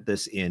 who sent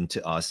this in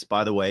to us.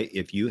 By the way,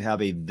 if you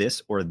have a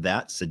this or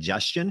that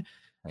suggestion,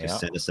 just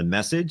send us a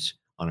message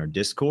on our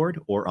Discord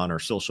or on our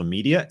social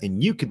media,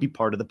 and you could be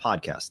part of the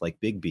podcast. Like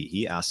Big B,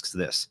 he asks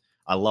this.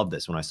 I love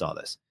this when I saw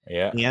this.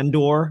 Yeah.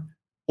 Andor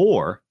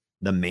or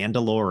The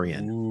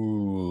Mandalorian.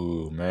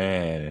 Ooh,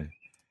 man.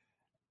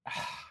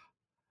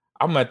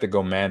 I'm gonna have to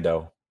go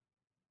Mando.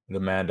 The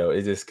Mando.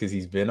 It's just because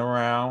he's been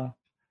around.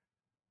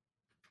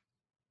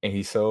 And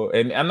he's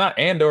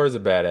Andor is a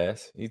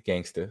badass. He's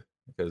gangster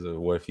because of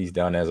what he's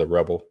done as a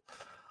rebel.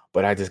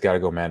 But I just gotta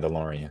go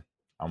Mandalorian.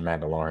 I'm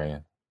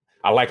Mandalorian.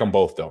 I like them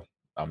both though.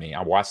 I mean,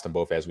 I watched them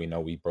both. As we know,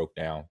 we broke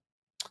down.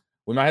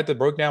 We might have to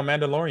break down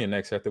Mandalorian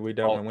next after we're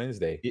done on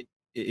Wednesday.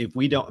 If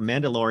we don't,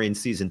 Mandalorian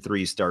season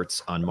 3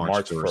 starts on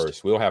March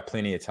 1st. We'll have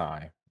plenty of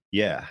time.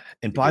 Yeah.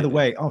 And by the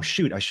way, I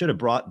should have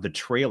brought the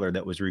trailer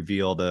that was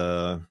revealed.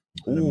 During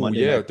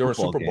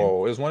Super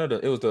Bowl. It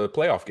was the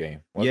playoff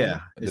game.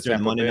 It's the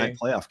Monday night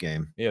playoff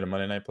game. Yeah, the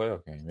Monday night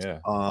playoff game. Yeah.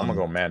 I'm gonna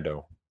go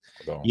Mando.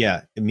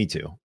 Yeah, me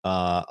too.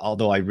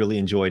 Although I really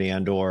enjoyed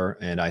Andor,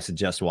 and I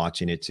suggest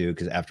watching it too,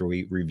 because after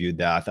we reviewed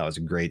that, I thought it was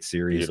a great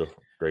series.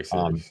 Beautiful. Great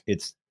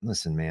series.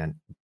 Listen, man,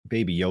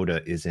 Baby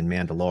Yoda is in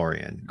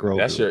Mandalorian.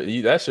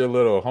 Grogu. That's your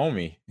little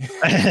homie.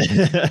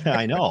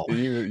 I know.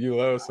 You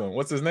love some.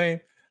 What's his name?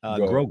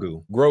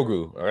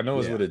 Grogu. I know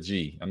it's with a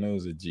G. I know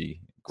it's a G.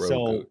 Grogu.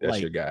 So,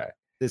 that's your guy.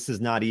 This is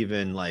not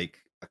even like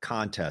a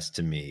contest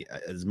to me.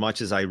 As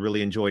much as I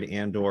really enjoyed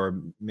Andor,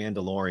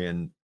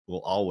 Mandalorian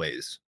will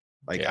always.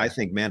 I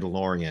think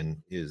Mandalorian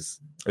it's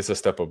a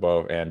step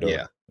above Andor.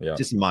 Yeah.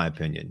 Just in my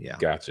opinion. Yeah.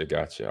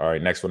 Gotcha. All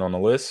right. Next one on the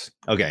list.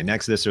 Okay.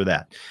 Next, this or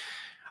that.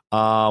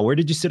 Where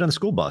did you sit on the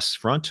school bus?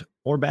 Front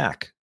or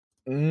back?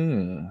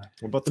 What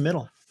about the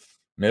middle?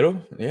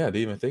 Middle? Yeah, I didn't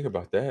even think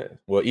about that.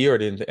 Well, Eeyore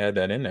didn't add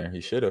that in there. He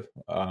should have.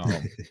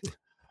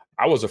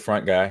 I was a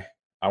front guy.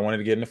 I wanted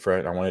to get in the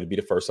front. I wanted to be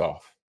the first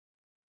off,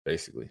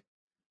 basically.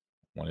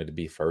 Wanted to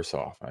be first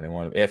off. I didn't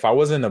want to. If I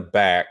was in the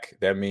back,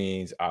 that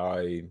means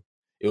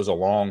it was a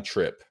long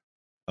trip.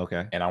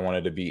 Okay. And I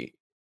wanted to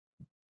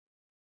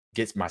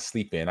get my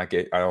sleep in. I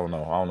don't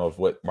know if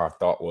what my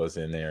thought was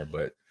in there,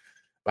 but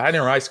I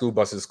didn't ride school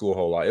buses to school a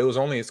whole lot. It was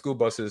only school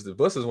buses. The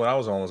buses when I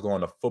was on was going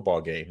to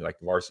football games, like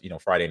varsity,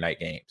 Friday night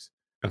games.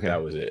 Okay.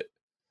 That was it.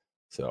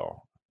 So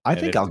I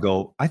think I'll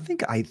go. I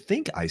think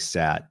I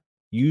sat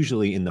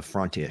usually in the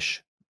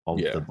front-ish of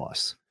the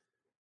bus.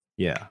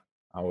 Yeah.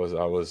 I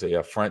was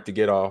a front to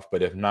get off,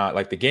 but if not,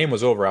 like the game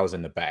was over, I was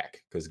in the back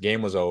because the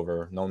game was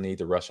over. No need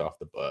to rush off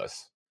the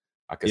bus.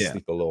 I could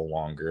sleep a little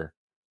longer.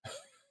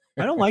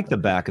 I don't like the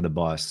back of the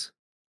bus.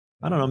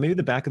 I don't know. Maybe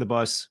the back of the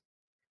bus.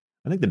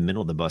 I think the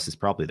middle of the bus is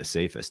probably the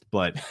safest,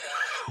 but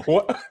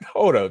what?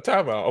 Hold up,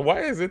 time out.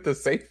 Why is it the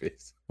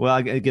safest? Well,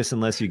 I guess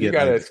unless you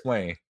gotta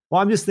explain.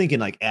 Well, I'm just thinking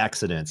like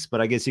accidents,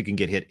 but I guess you can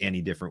get hit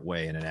any different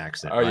way in an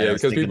accident. Oh, yeah,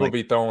 because people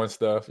be throwing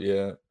stuff.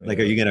 Yeah. Like,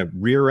 are you going to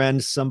rear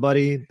end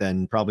somebody?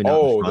 Then probably not.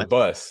 Oh, the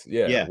bus.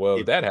 Yeah. Well,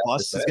 if that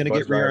bus is going to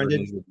get rear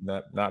ended.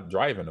 Not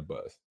driving a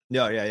bus.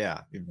 No, yeah.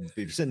 If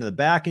you're sitting in the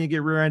back and you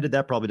get rear ended,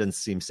 that probably doesn't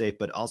seem safe.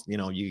 But also,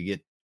 you get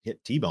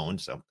hit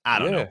T-boned. So I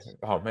don't know.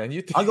 Oh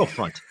man, I'll go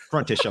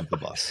frontish of the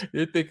bus.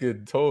 You're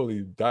thinking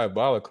totally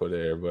diabolical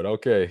there, but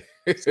okay.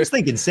 Just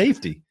thinking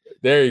safety.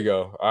 There you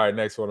go. All right,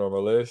 next one on the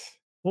list.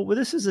 Well,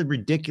 this is a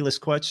ridiculous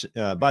question.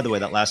 By the way,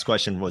 that last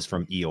question was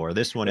from Eeyore.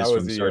 This one is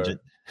from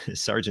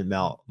Sergeant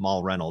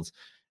Mal Reynolds.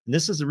 And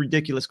this is a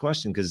ridiculous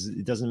question because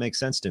it doesn't make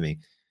sense to me.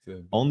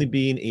 Only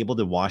being able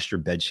to wash your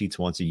bed sheets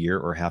once a year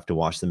or have to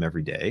wash them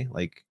every day.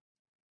 Like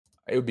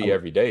it would be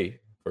every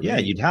day. Yeah,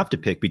 you'd have to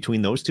pick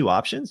between those two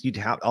options.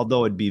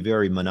 Although it'd be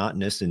very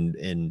monotonous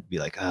and be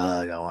like,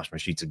 I gotta wash my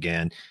sheets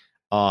again.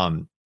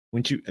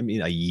 Wouldn't you? I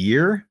mean, a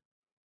year?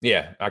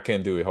 Yeah, I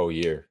couldn't do a whole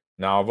year.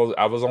 Now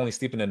I was only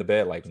sleeping in the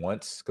bed like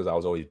once because I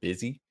was always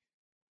busy.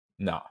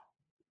 No,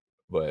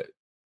 but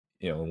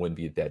it wouldn't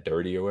be that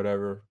dirty or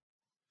whatever.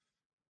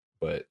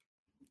 But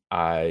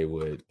I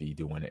would be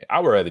doing it.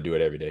 I would rather do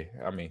it every day.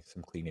 I mean,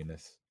 some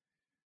cleanliness.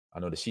 I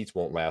know the sheets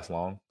won't last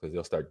long because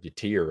they'll start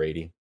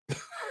deteriorating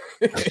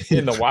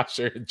in the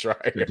washer and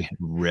dryer.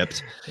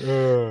 Ripped.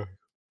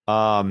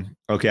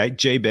 Okay.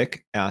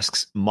 J-Bick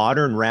asks,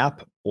 modern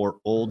rap or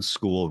old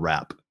school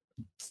rap?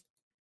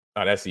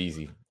 Oh, that's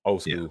easy.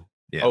 Old school.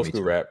 Yeah, old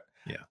school rap.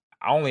 Yeah.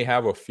 I only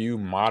have a few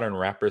modern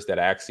rappers that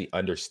I actually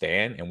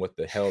understand and what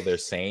the hell they're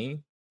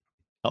saying.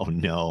 Oh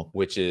no.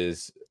 Which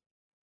is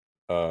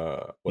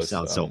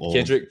sounds so old.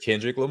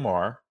 Kendrick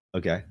Lamar.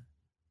 Okay.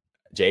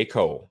 J.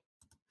 Cole.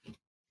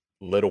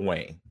 Lil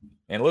Wayne.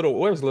 And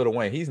where's Lil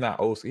Wayne? He's not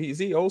old school. Is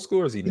he old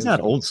school or is he He's not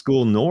old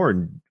school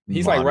nor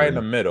he's modern. Like right in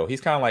the middle.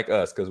 He's kind of like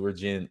us because we're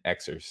Gen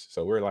Xers.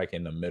 So we're like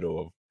in the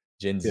middle of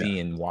Gen Z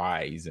and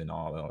Ys and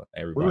all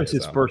everybody. What was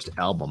his first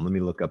album? Let me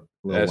look up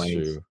Lil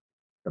Wayne's. True.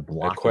 The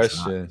block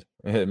question.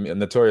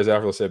 Notorious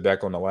Afro said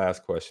back on the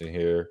last question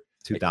here.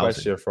 2000. A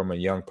question from a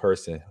young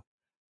person.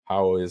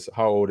 How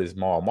old is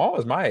Maul? Maul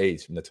is my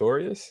age,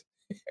 Notorious.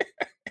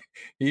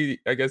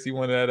 I guess he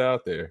wanted that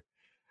out there.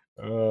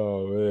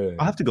 Oh man.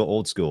 I'll have to go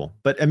old school.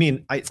 But I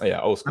mean, old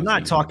school. I'm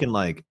not talking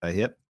like a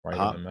hip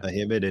hop, a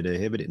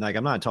hibbit. Like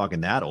I'm not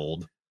talking that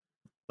old.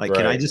 Like,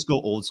 can I just go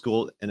old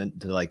school and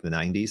into like the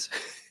 90s?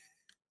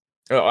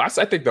 Oh, I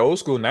think the old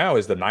school now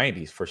is the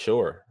 90s for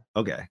sure.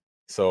 Okay.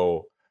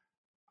 So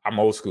I'm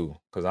old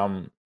school because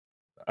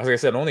as I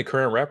said, the only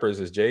current rappers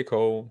is J.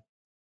 Cole,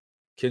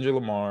 Kendrick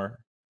Lamar,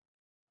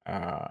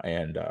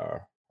 and I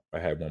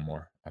had one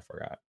more. I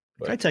forgot.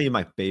 But can I tell you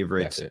my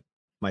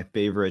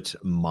favorite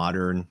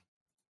modern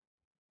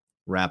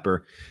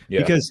rapper? Yeah.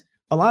 Because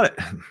a lot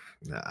of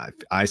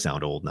I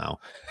sound old now.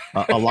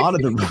 A lot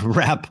of the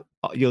rap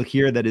you'll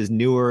hear that is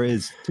newer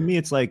is, to me,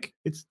 it's like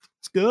it's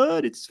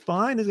good, it's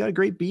fine, it's got a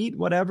great beat,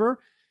 whatever.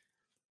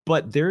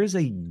 But there is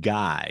a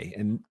guy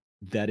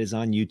that is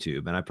on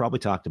YouTube, and I probably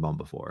talked about him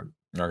before.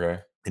 Okay.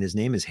 And his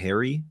name is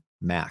Harry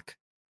Mack.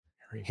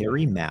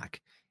 Harry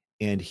Mack.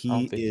 And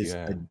he is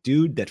a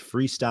dude that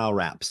freestyle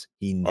raps.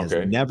 He has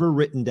never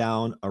written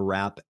down a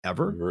rap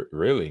ever.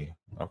 Really?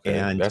 Okay.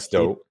 And that's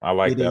dope. I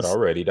like that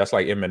already. That's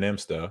like Eminem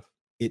stuff.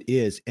 It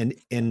is.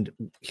 And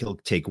he'll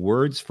take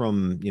words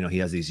from, he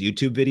has these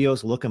YouTube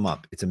videos. Look him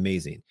up. It's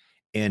amazing.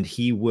 And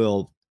he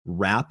will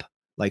rap.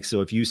 Like,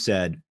 so if you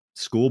said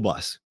school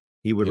bus,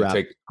 he would rap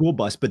school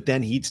bus, but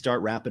then he'd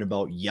start rapping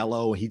about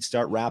yellow. He'd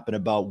start rapping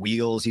about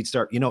wheels. He'd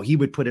start, he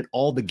would put it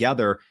all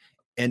together.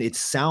 And it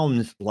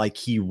sounds like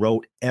he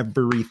wrote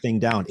everything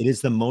down. It is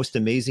the most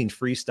amazing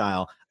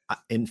freestyle.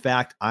 In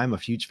fact, I'm a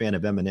huge fan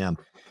of Eminem.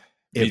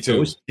 If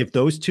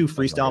those two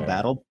freestyle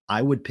battled,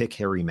 I would pick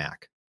Harry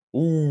Mack.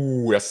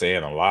 Ooh, that's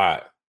saying a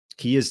lot.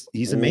 He's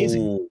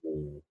amazing.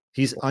 Ooh,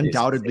 he's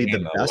undoubtedly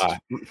the best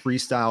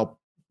freestyle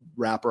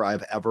rapper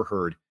I've ever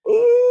heard.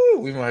 Ooh,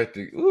 we might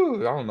do.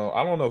 Ooh, I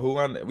don't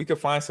know. We could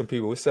find some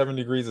people with 7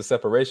 degrees of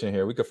separation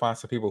here. We could find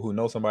some people who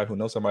know somebody who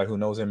knows somebody who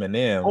knows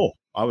Eminem. Oh,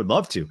 I would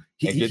love to.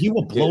 He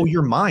will blow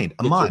your mind.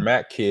 Get your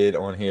Mac kid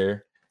on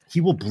here.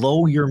 He will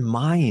blow your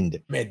mind.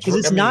 Because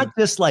it's not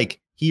just like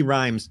he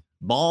rhymes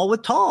ball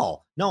with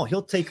tall. No,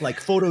 he'll take like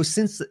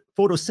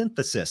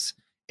photosynthesis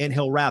and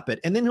he'll rap it.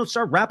 And then he'll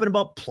start rapping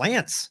about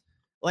plants.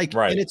 Like,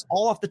 and it's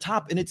all off the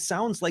top. And it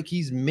sounds like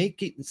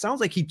it sounds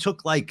like he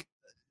took like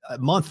a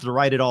month to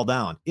write it all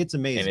down. It's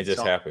amazing. And it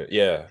just happened.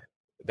 Yeah.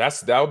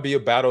 That would be a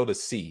battle to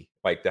see.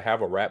 Like to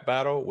have a rap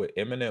battle with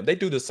Eminem. They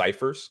do the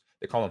ciphers.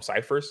 They call them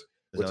ciphers,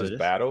 which is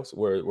battles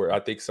where I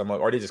think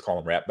or they just call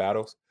them rap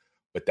battles.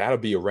 But that'll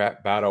be a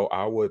rap battle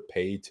I would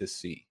pay to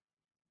see.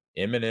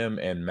 Eminem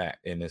and Mac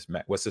in this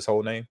Mac. What's his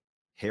whole name?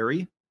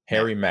 Harry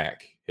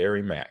Mack.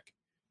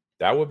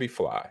 That would be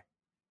fly.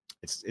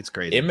 It's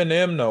crazy.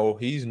 Eminem, no,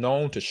 he's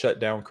known to shut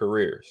down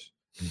careers,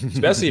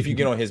 especially if you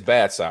get on his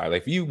bad side.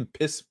 Like if you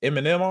piss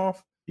Eminem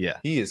off,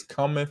 he is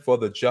coming for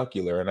the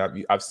jugular.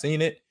 And I've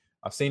seen it.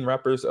 I've seen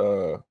rappers.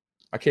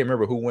 I can't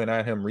remember who went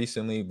at him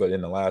recently, but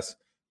in the last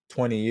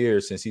 20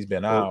 years since he's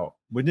been out.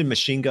 When did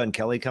Machine Gun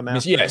Kelly come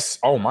out? Yes.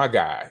 Oh my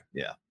God.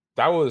 Yeah.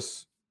 That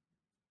was,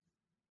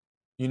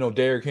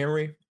 Derrick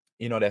Henry,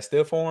 that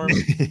still form.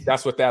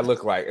 That's what that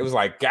looked like. It was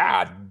like,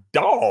 God,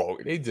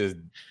 dog. They just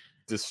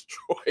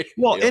destroyed.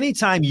 Well,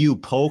 anytime you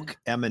poke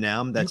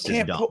Eminem, that's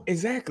just dumb.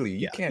 Exactly.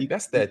 You can't.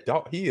 That's that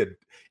dog. In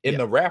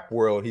the rap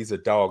world, he's a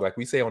dog. Like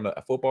we say on the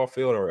football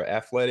field or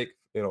athletic,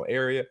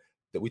 area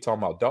that we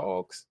talking about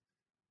dogs.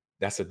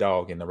 That's a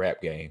dog in the rap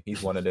game.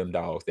 He's one of them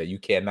dogs that you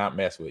cannot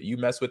mess with. You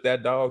mess with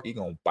that dog, he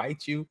gonna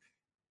bite you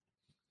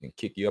and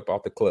kick you up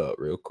off the club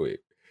real quick.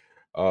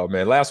 Oh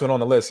man, last one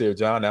on the list here,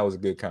 John. That was a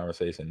good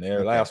conversation there.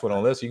 Okay. Last one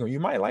on the list. You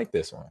might like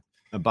this one.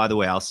 By the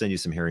way, I'll send you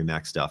some Harry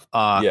Mack stuff.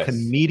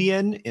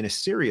 Comedian in a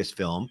serious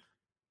film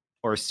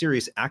or a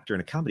serious actor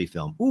in a comedy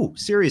film. Ooh,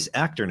 serious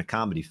actor in a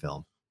comedy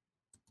film.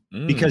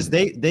 Because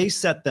they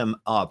set them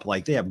up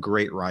like they have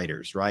great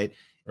writers, right?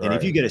 And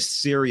if you get a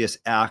serious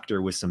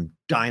actor with some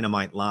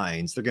dynamite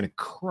lines, they're going to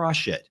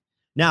crush it.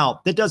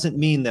 Now, that doesn't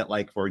mean that,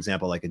 like, for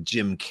example, like a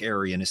Jim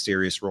Carrey in a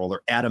serious role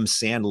or Adam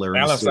Sandler.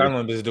 Adam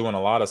Sandler is doing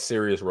a lot of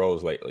serious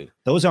roles lately.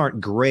 Those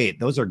aren't great.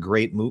 Those are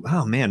great movies.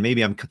 Oh, man,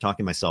 maybe I'm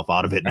talking myself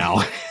out of it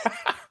now.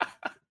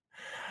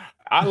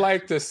 I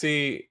like to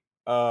see,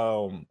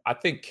 I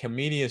think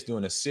comedians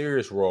doing a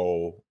serious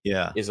role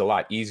is a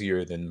lot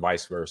easier than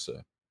vice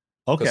versa.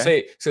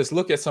 Okay. Say,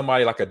 look at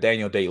somebody like a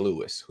Daniel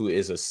Day-Lewis, who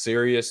is a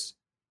serious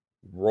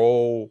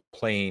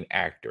role-playing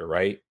actor,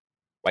 right?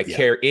 Like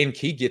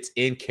he gets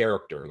in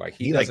character. Like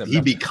he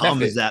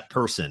becomes that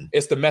person.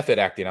 It's the method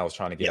acting I was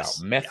trying to get out.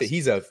 Yes.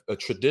 He's a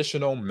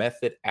traditional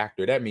method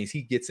actor. That means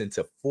he gets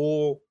into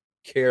full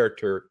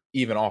character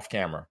even off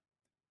camera.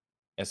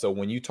 And so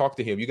when you talk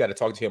to him, you got to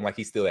talk to him like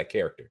he's still that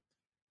character.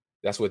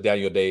 That's what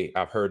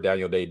I've heard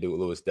Daniel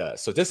Day-Lewis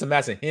does. So just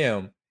imagine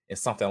him in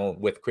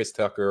something with Chris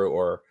Tucker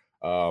or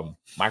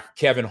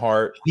Kevin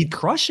Hart. He'd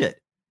crush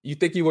it. You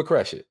think he would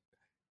crush it?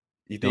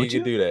 You think he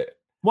could do that?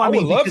 Well, I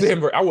would love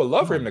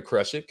for him to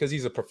crush it because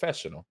he's a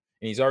professional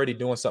and he's already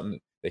doing something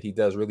that he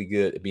does really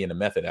good at being a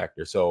method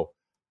actor. So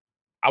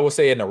I would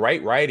say in the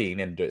right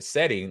writing and the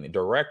setting, the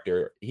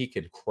director, he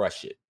can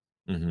crush it.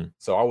 Mm-hmm.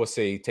 So I would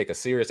say take a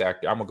serious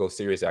actor. I'm gonna go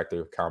serious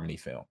actor comedy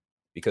film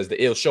because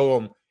it'll show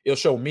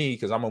me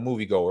because I'm a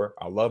moviegoer.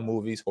 I love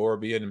movies, horror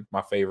being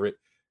my favorite.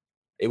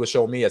 It would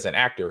show me as an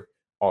actor.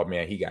 Oh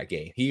man, he got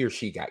game. He or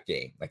she got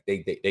game. Like they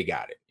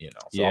got it.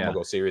 So I'm gonna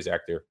go serious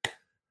actor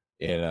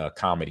in a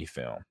comedy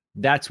film.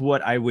 That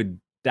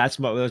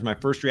was my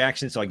first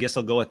reaction. So I guess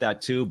I'll go with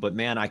that too. But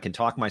man, I can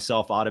talk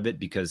myself out of it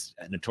because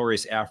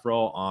Notorious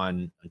Afro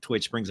on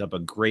Twitch brings up a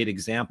great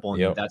example.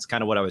 And that's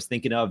kind of what I was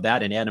thinking of.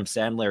 That and Adam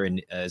Sandler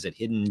and is it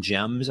Hidden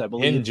Gems, I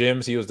believe? Hidden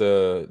Gems. He was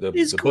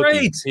he's the great.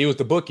 Bookie. He was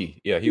the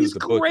bookie. Yeah, he's the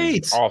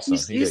great. Bookie.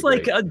 Awesome. He's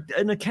like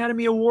an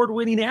Academy Award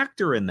winning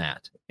actor in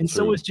that. And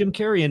so was Jim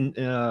Carrey in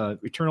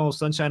Eternal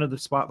Sunshine of the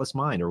Spotless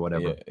Mind or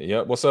whatever.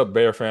 Yeah. What's up,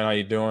 Bear fan? How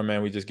you doing,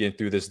 man? We just getting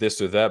through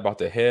this or that. About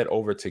to head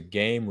over to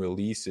game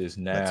releases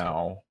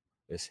now.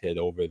 Let's head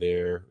over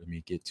there. Let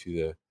me get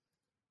to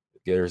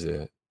there's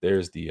the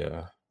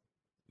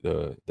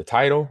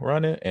title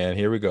running, and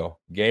here we go.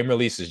 Game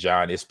releases,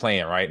 John. It's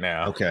playing right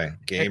now. Okay.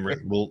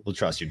 We'll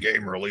trust you.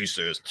 Game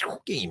releases.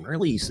 Game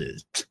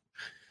releases.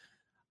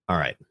 All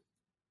right.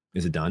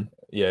 Is it done?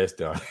 Yeah, it's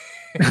done.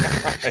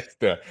 It's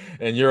done.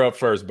 And you're up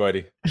first,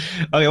 buddy.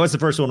 Okay, what's the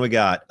first one we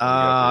got?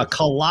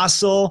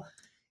 Colossal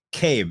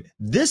Cave.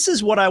 This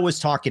is what I was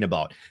talking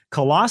about.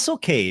 Colossal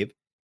Cave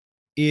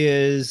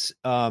is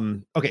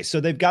okay, so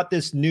they've got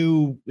this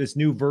new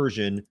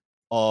version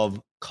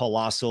of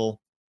Colossal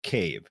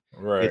Cave.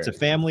 Right. It's a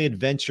family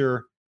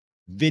adventure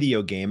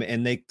video game,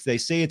 and they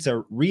say it's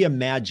a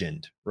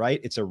reimagined, right?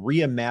 It's a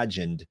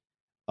reimagined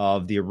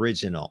of the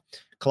original.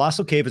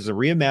 Colossal Cave is a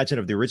reimagined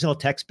of the original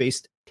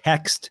text-based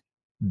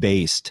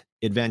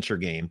adventure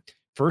game,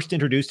 first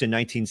introduced in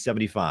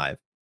 1975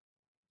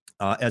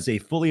 as a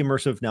fully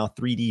immersive, now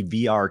 3D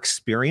VR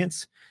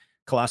experience.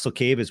 Colossal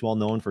Cave is well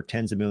known for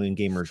tens of million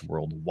gamers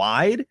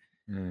worldwide.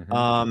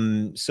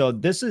 So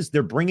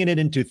they're bringing it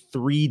into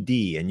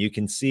 3D, and you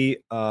can see,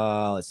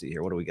 let's see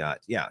here. What do we got?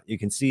 Yeah, you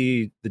can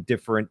see the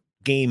different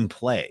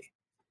gameplay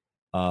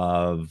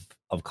of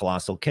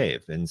Colossal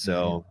Cave. And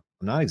so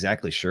I'm not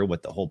exactly sure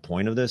what the whole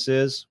point of this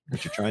is,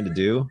 what you're trying to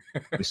do.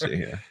 Let me see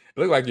here. It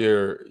look like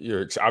you're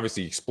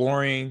obviously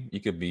exploring. You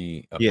could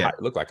be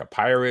look like a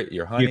pirate.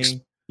 You're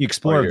hunting. You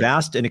explore a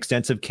vast and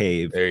extensive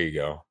cave. There you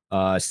go.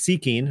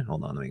 Seeking,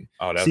 hold on,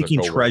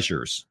 seeking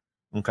treasures.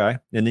 Okay.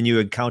 And then you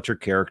encounter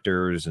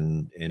characters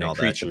and all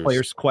creatures. That. The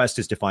player's quest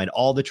is to find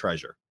all the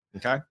treasure.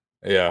 Okay.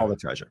 Yeah. All the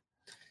treasure.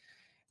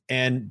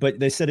 But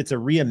they said it's a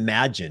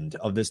reimagined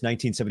of this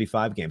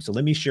 1975 game. So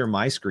let me share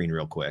my screen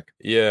real quick.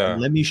 Yeah.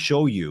 And let me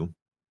show you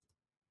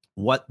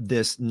what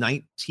this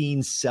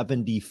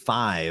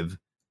 1975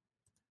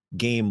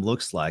 game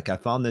looks like. I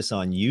found this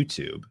on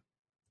YouTube.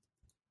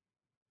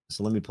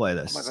 So let me play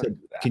this. So,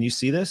 can you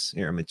see this?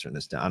 Here, let me turn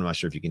this down. I'm not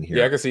sure if you can hear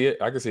it. I can see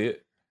it. I can see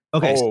it.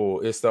 Okay. Oh,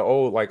 it's the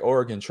old like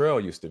Oregon Trail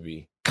used to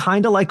be.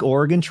 Kind of like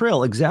Oregon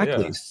Trail,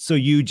 exactly. Yeah. So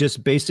you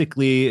just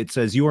basically, it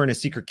says you are in a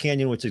secret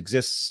canyon which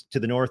exists to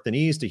the north and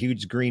east. A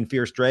huge green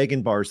fierce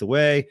dragon bars the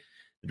way.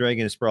 The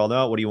dragon is sprawled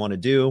out. What do you want to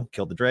do?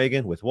 Kill the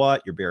dragon with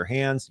what? Your bare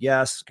hands?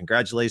 Yes.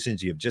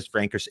 Congratulations. You have just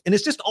Frankers. And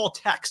it's just all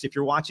text if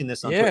you're watching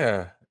this on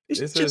Twitter.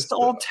 It's just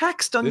all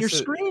text on your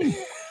screen.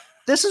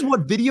 This is what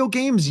video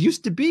games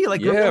used to be.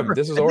 Like, remember,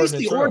 this is at least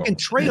the Oregon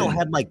Trail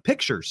had like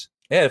pictures.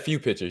 Yeah, a few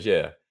pictures,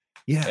 yeah.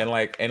 And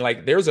like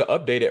there's an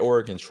updated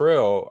Oregon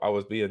Trail. I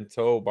was being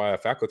told by a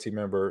faculty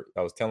member.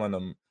 I was telling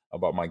them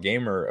about my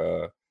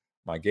gamer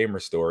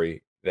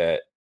story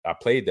that I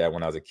played that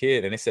when I was a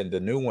kid, and they said the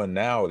new one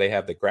now they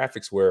have the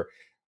graphics where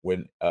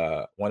when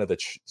one of the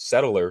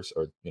settlers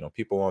or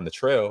people on the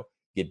trail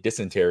get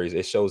dysentery,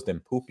 it shows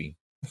them pooping.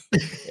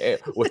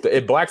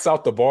 It blacks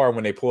out the bar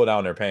when they pull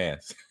down their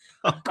pants.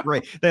 Oh,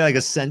 great. They like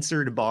a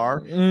censored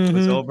bar. It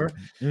was over.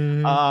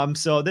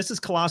 So this is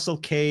Colossal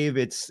Cave.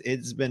 It's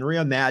been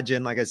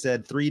reimagined. Like I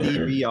said,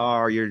 3D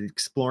VR, you're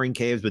exploring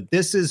caves, but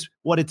this is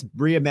what it's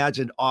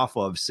reimagined off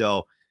of.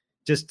 So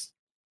just,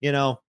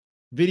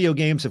 video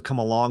games have come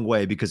a long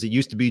way because it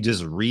used to be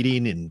just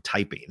reading and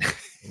typing.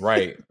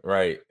 Right.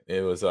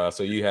 It was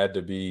so you got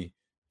to be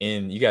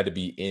in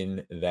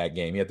that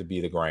game. You had to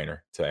be the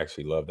grinder to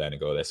actually love that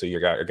and go there. So you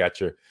got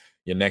your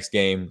next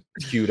game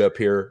queued up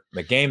here.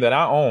 The game that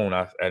I own,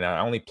 and I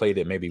only played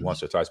it maybe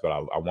once or twice, but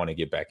I want to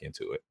get back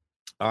into it.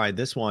 All right,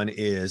 this one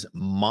is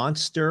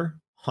Monster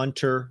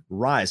Hunter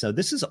Rise. Now,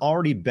 this has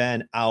already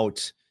been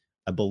out,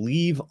 I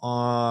believe,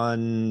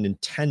 on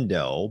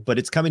Nintendo, but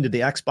it's coming to the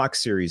Xbox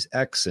Series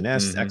X and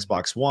S,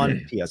 Xbox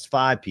One,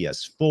 PS5,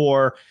 PS4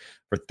 for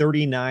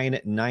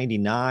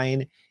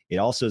 $39.99. It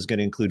also is going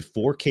to include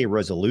 4K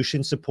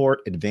resolution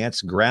support,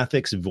 advanced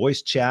graphics,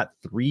 voice chat,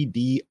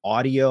 3D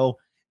audio,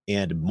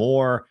 and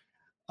more.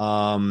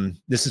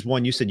 This is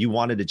one you said you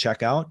wanted to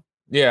check out.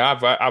 Yeah,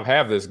 I've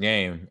had this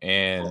game,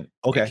 and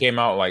it came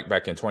out like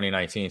back in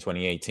 2019,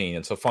 2018.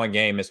 It's a fun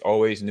game. It's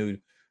always new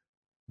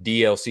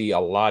DLC, a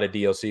lot of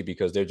DLC,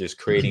 because they're just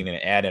creating and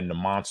adding the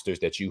monsters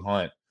that you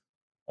hunt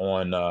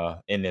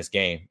on in this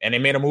game. And they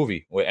made a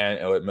movie with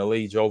Mila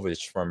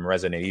Jovovich from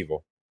Resident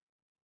Evil.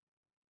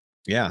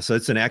 Yeah, so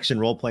it's an action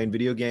role-playing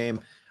video game.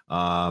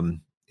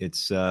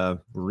 It's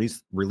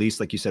released,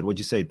 like you said, what'd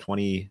you say,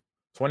 20,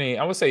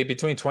 I would say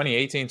between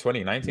 2018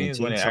 2019 is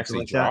when it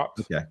actually dropped.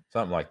 Okay.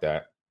 Something like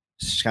that.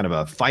 It's kind of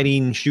a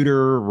fighting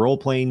shooter,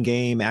 role-playing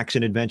game,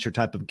 action adventure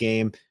type of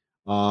game.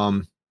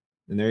 And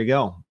there you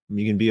go.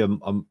 You can be a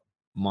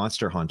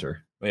monster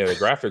hunter. Yeah, the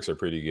graphics are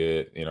pretty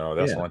good.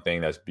 That's one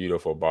thing that's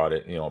beautiful about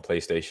it.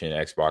 PlayStation,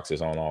 Xbox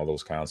is on all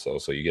those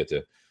consoles. So you get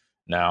to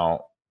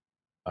now,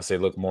 I say,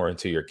 look more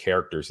into your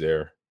characters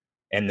there.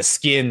 And the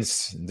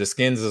skins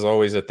is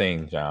always a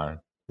thing, John.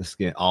 The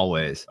skin,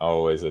 always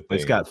a thing.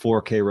 It's got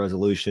 4K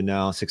resolution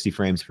now, 60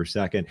 frames per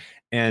second.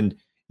 And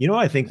you know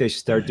what I think they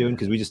should start doing?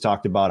 Because we just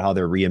talked about how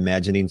they're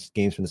reimagining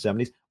games from the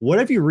 70s. What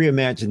if you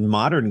reimagined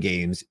modern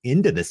games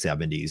into the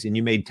 70s and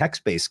you made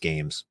text-based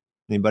games?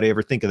 Anybody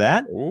ever think of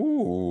that?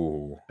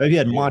 Ooh. Maybe you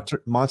had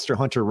Monster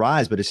Hunter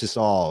Rise, but it's just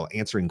all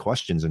answering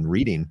questions and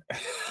reading.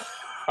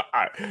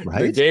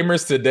 Right? The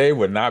gamers today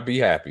would not be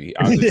happy.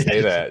 I'll just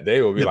say that.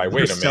 They will be like,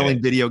 wait a minute.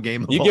 Selling video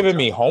game. You giving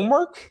me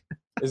homework?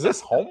 Is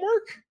this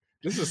homework?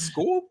 This is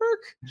schoolwork?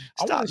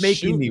 Stop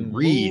making me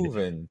read.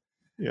 And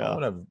I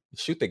want to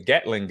shoot the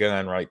Gatling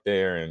gun right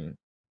there and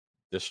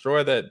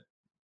destroy that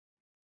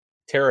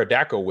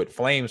pterodactyl with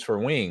flames for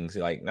wings.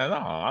 Like, no,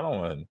 I don't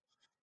want to.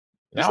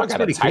 Now I got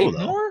to type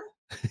more?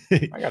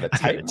 I got to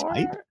type more?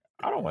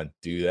 I don't want to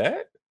do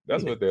that.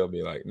 That's what they'll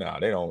be like. No,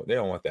 they don't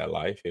want that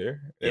life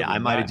here. I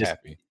might have just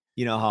happy.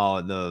 You know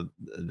how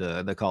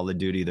the Call of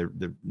Duty,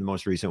 the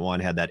most recent one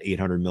had that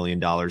 $800 million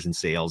in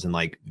sales in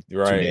like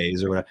 2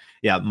 days or whatever.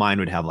 Yeah, mine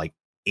would have like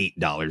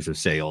 $8 of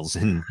sales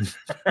in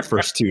the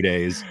first 2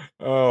 days.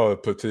 Oh,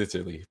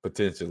 potentially.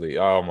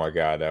 Oh my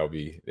God, that'll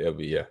be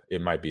yeah.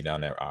 It might be down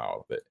that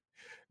aisle, but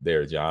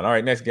there, John. All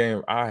right, next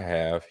game I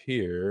have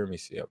here. Let me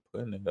see. I'm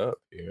putting it up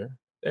here.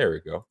 There we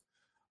go.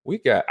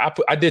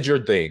 I did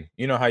your thing.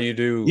 You know how you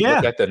do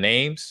look at the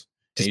names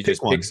and you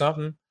just pick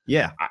something.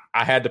 Yeah,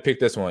 I had to pick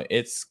this one.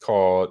 It's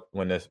called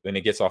when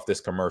it gets off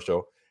this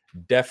commercial,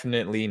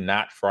 definitely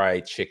not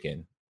fried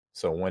chicken.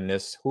 So when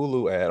this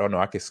Hulu ad, oh no,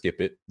 I can skip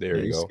it. There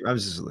you go. I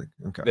was just like,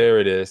 okay, there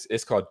it is.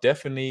 It's called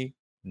definitely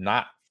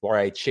not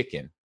fried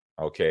chicken.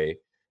 Okay,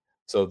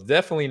 so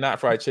definitely not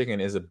fried chicken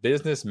is a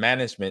business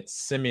management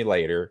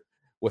simulator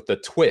with a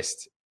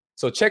twist.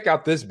 So check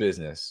out this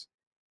business.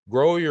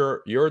 Grow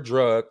your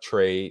drug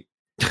trade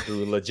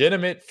through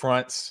legitimate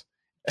fronts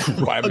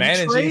by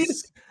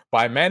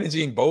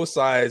managing both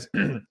sides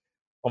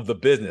of the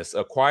business.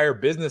 Acquire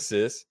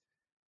businesses,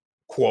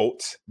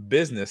 quote,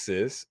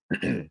 businesses,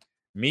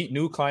 meet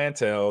new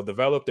clientele,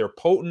 develop their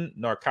potent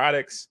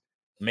narcotics,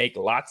 make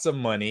lots of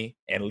money,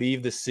 and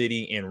leave the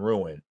city in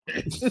ruin.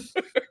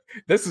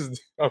 This is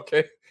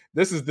okay.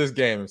 This is this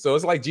game. So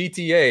it's like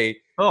GTA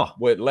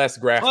with less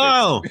graphics.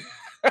 Oh,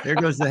 there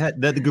goes the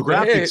head. The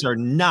graphics are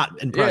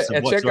not impressive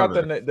and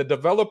whatsoever. Check out the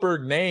developer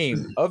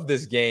name of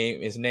this game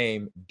is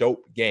named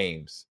Dope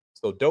Games.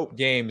 So Dope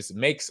Games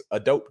makes a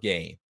dope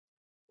game.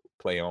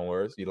 Play on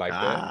words. You like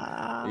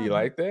that? You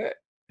like that?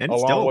 And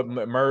along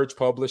with Merge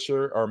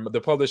Publisher, or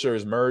the publisher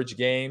is Merge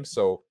Games.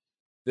 So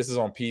this is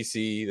on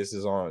PC. This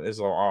is on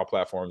all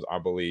platforms, I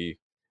believe.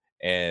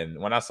 And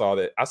when I saw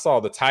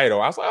the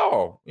title, I was like,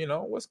 oh,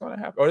 what's going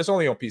to happen? Oh, it's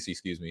only on PC,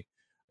 excuse me.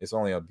 It's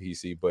only on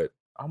PC. But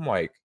I'm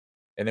like,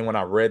 and then when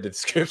I read the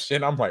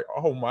description, I'm like,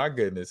 oh my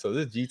goodness. So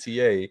this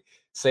GTA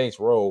Saints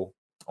Row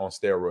on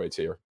steroids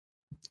here.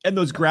 And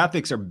those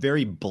graphics are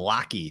very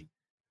blocky,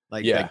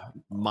 like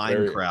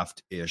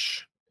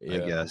Minecraft-ish, I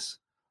guess.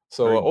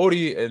 So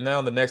Odie, and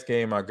now the next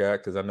game I got,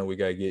 because I know we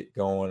got to get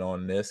going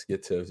on this,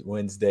 get to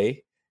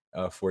Wednesday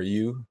for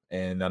you.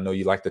 And I know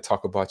you like to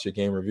talk about your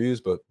game reviews,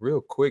 but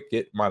real quick,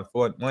 get my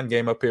one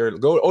game up here.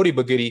 Go Odie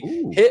Bagiddy.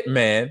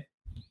 Hitman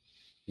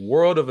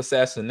World of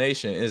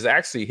Assassination is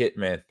actually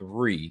Hitman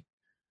 3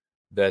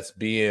 that's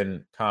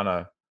being kind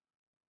of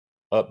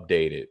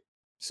updated.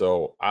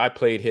 So I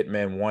played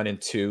Hitman 1 and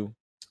 2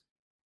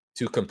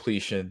 to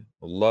completion.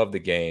 Love the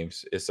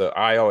games. It's an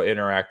IO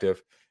interactive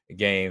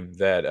game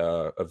that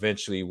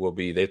eventually will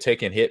be, they're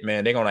taking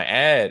Hitman, they're going to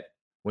add,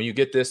 when you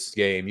get this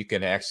game, you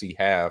can actually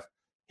have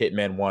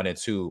Hitman 1 and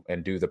 2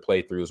 and do the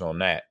playthroughs on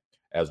that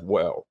as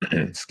well.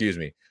 Excuse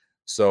me.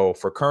 So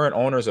for current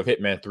owners of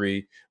Hitman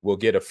 3, we'll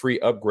get a free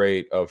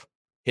upgrade of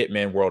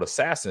Hitman World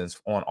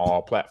Assassins on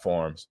all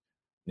platforms,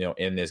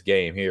 in this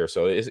game here.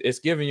 So it's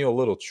giving you a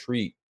little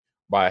treat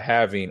by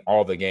having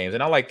all the games.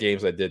 And I like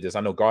games that did this. I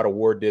know God of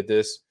War did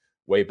this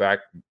way back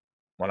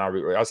when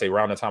I'll say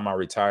around the time I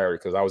retired,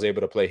 because I was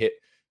able to play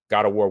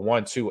God of War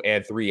 1, 2,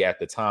 and 3 at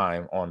the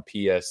time on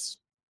PS.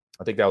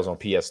 I think that was on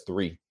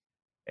PS3.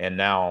 And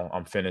now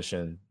I'm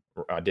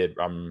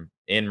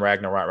in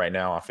Ragnarok right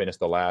now. I finished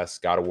the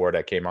last God of War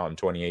that came out in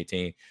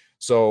 2018.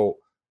 So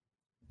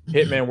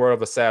Hitman World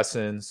of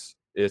Assassins,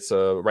 it's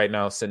right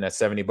now sitting at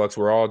 $70,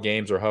 where all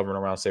games are hovering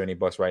around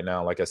 $70 right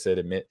now. Like I said,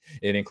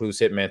 it includes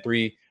Hitman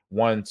 3,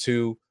 1,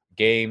 2,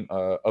 Game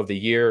of the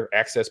Year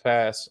Access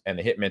Pass, and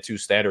the Hitman 2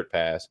 Standard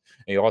Pass.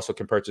 And you also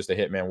can purchase the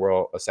Hitman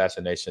World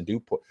Assassination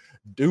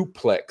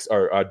Duplex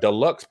or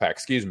Deluxe Pack,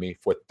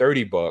 for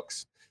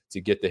 $30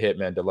 to get the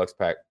Hitman Deluxe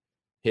Pack,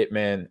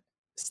 Hitman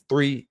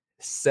 3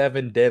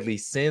 7 Deadly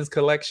Sins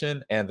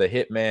Collection, and the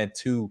Hitman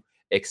 2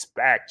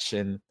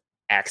 Expansion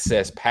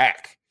Access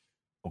Pack.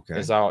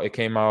 Okay, it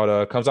came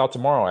out. Comes out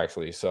tomorrow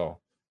actually. So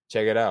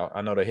check it out.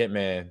 I know the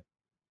Hitman.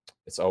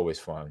 It's always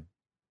fun.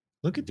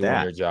 Look at doing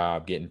that. your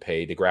job, getting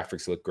paid. The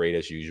graphics look great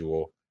as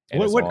usual. I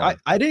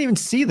didn't even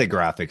see the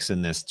graphics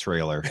in this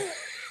trailer.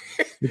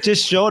 It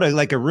just showed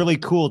a really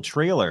cool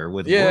trailer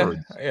with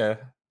words. Yeah,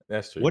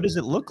 that's true. What does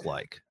it look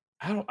like?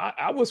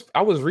 I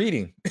was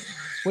reading.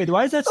 Wait,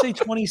 why does that say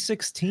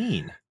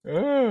 2016?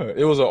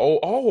 It was old.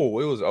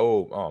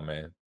 Oh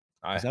man,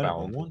 Is that an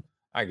old one?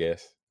 I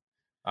guess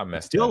I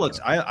messed. It still looks.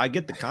 I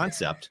get the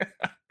concept.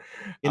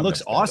 It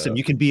looks awesome.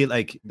 You can be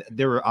like,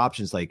 there were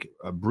options like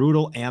a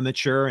brutal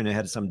amateur, and it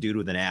had some dude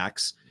with an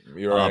axe.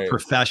 You're right.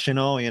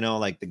 Professional,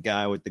 like the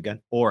guy with the gun,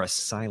 or a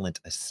silent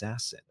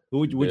assassin. Who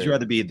would you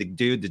rather be? The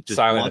dude that just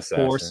silent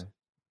assassin. Force?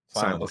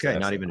 Silent. Okay,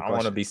 assassin. Not even. I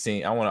want to be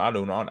seen. I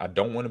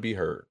don't want to be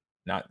heard.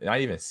 Not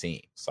even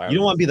seen. Silent. You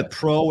don't want to be the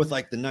pro with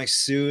like the nice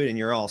suit and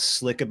you're all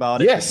slick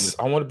about it. Yes,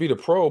 I want to be the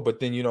pro, but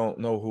then you don't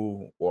know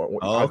who, or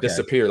I'll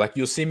disappear. Like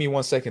you'll see me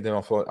 1 second, then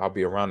I'll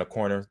be around the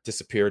corner,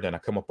 disappear, then I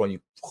come up on you.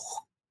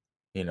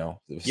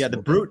 Yeah,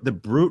 the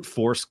brute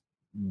force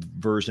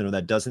version of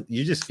that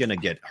you're just gonna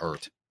get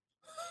hurt.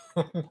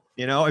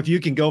 If you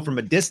can go from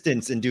a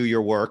distance and do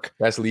your work,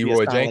 that's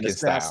Leroy Jenkins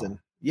style.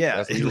 Yeah,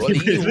 that's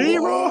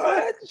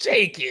Leroy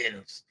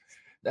Jenkins.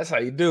 That's how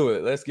you do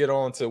it. Let's get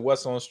on to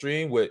what's on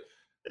stream with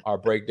our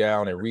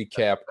breakdown and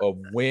recap of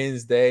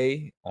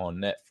Wednesday on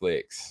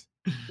Netflix.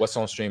 What's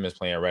on stream is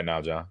playing right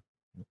now, John.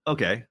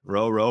 Okay,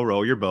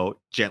 row your boat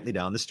gently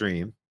down the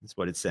stream. That's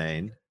what it's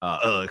saying.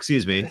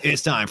 Excuse me.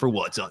 It's time for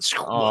what's on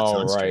stream.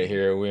 All right,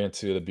 here we're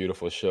into the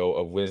beautiful show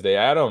of Wednesday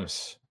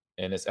Addams,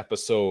 and it's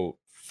episode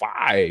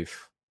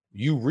 5.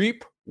 You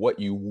reap what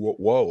you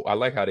woe. I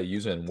like how they're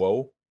using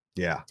woe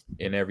Yeah.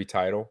 in every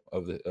title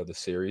of the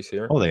series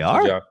here. Oh, they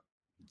are?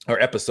 Or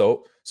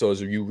episode. So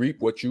as you reap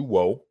what you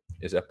woe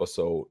is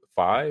episode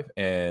 5,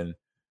 and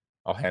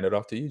I'll hand it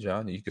off to you,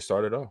 John. You can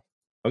start it off.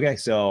 Okay,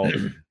 so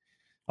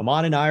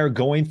Amon and I are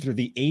going through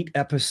the 8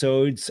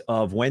 episodes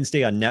of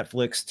Wednesday on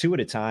Netflix, 2 at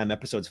a time,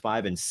 episodes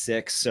 5 and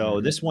 6.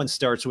 So this one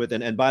starts with,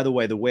 and by the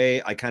way, the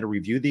way I kind of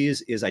review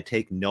these is I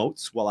take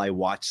notes while I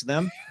watch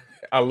them.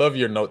 I love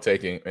your note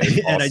taking.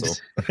 And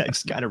awesome. I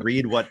just kind of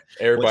read what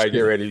everybody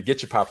get ready.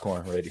 Get your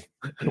popcorn ready.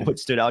 What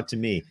stood out to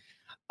me.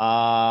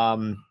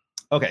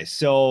 Okay,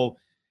 so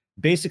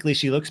basically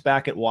she looks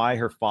back at why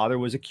her father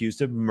was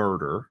accused of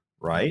murder,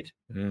 right?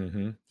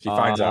 She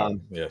finds out.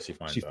 Yeah, she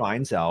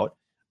finds out.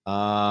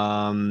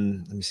 Let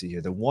me see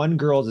here. The one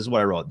girl, this is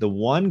what I wrote. The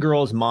one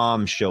girl's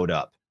mom showed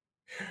up.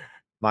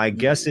 My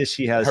guess is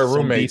she has her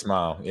roommate's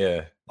mom.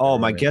 Yeah. Oh,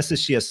 my guess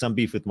is she has some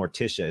beef with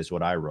Morticia, is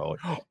what I wrote.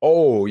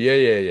 Oh,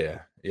 yeah.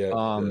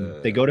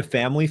 They go to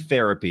family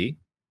therapy,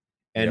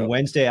 and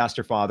Wednesday asked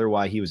her father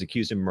why he was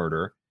accused of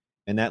murder,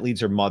 and that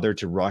leads her mother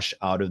to rush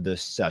out of the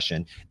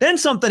session. Then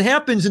something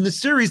happens in the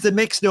series that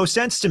makes no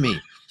sense to me.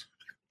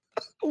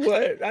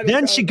 What?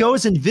 Then she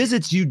goes and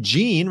visits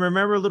Eugene.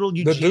 Remember little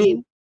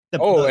Eugene? At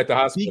the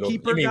hospital. You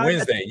mean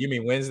Wednesday? You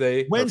mean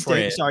Wednesday?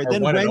 Wednesday. Sorry.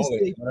 Then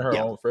Wednesday. One of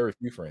her own very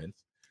few friends.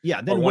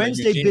 Yeah. Then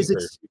Wednesday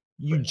visits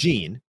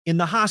Eugene in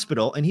the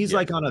hospital, and he's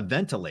like on a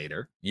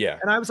ventilator. Yeah.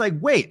 And I was like,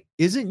 wait,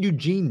 isn't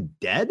Eugene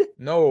dead?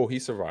 No, he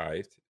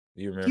survived.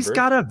 Do you remember? He's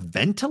got a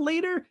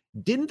ventilator?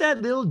 Didn't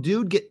that little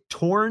dude get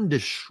torn to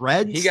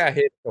shreds? He got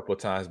hit a couple of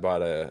times by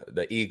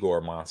the Igor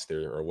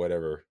monster or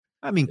whatever.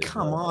 I mean,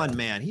 come on,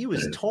 man. He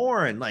was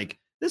torn. Like,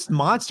 this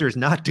monster is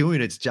not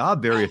doing its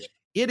job very.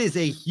 It is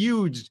a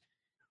huge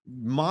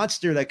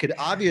monster that could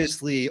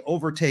obviously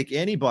overtake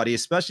anybody,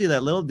 especially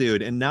that little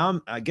dude. And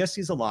now I guess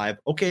he's alive.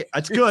 Okay,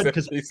 that's good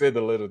because he said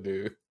the little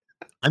dude.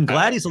 I'm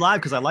glad he's alive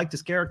because I like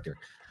this character.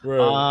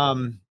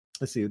 Right.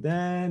 Let's see.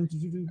 Then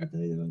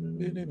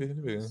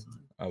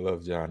I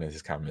love John and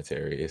his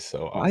commentary. It's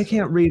so awesome. I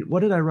can't read. What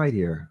did I write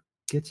here?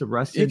 Gets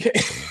arrested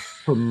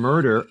for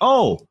murder.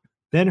 Oh,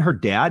 then her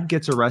dad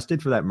gets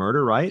arrested for that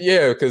murder, right?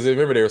 Yeah, because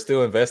remember they were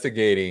still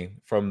investigating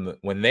from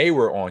when they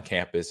were on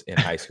campus in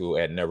high school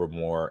at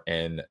Nevermore,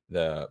 and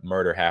the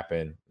murder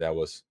happened that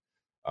was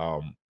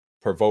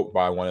provoked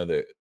by one of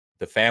the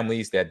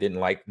families that didn't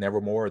like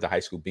Nevermore, the high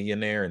school being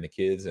there, and the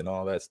kids and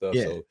all that stuff.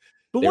 Yeah. So,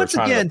 but once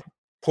again,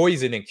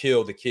 poison and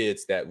kill the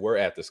kids that were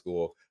at the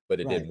school, but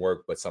it didn't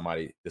work. But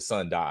the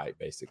son died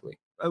basically.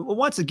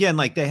 Once again,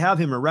 like they have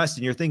him arrested,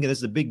 and you're thinking this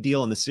is a big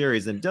deal in the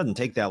series, and it doesn't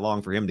take that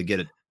long for him to get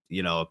it,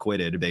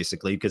 acquitted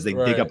basically, because they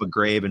dig up a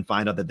grave and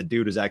find out that the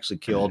dude was actually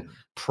killed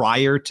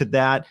prior to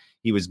that.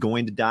 He was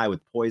going to die with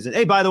poison.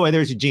 Hey, by the way,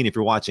 there's Eugene if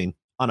you're watching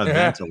on a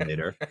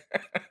ventilator.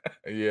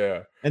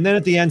 Yeah. And then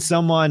at the end,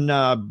 someone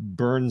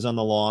burns on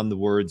the lawn the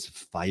words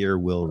 "Fire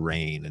will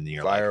rain," and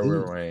you're Fire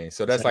will rain.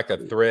 So that's like a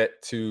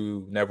threat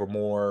to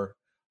Nevermore.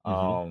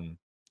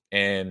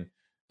 And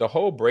the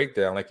whole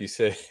breakdown, like you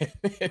said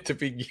at the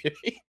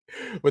beginning,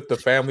 with the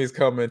families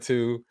coming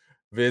to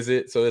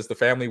visit. So it's the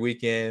family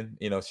weekend.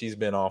 She's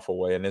been off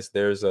away, and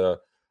there's a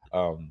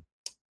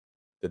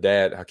the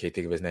dad. I can't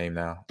think of his name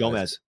now.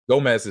 Gomez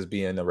is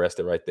being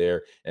arrested right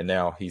there, and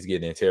now he's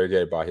getting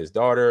interrogated by his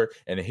daughter.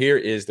 And here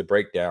is the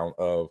breakdown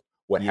of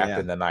what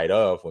happened the night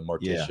of when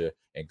Morticia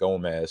and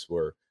Gomez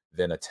were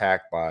then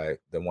attacked by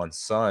the one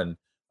son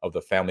of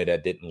the family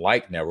that didn't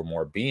like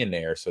Nevermore being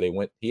there. So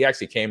he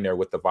actually came there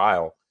with the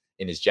vial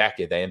in his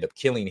jacket. They ended up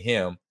killing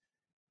him.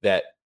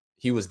 That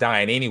he was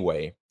dying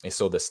anyway. And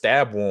so the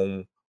stab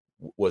wound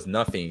was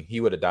nothing. He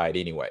would have died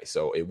anyway.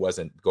 So it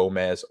wasn't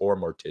Gomez or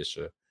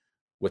Morticia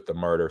with the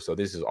murder. So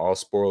this is all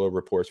spoiler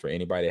reports for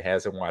anybody that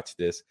hasn't watched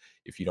this.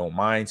 If you don't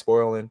mind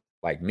spoiling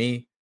like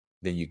me,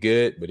 then you're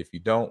good. But if you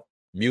don't,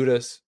 mute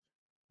us.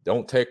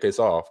 Don't take us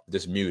off.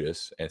 Just mute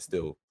us and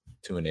still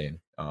tune in.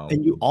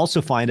 And you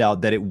also find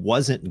out that it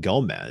wasn't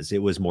Gomez.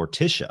 It was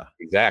Morticia.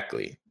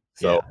 Exactly.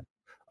 So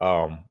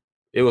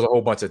it was a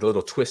whole bunch of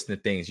little twisting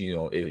things.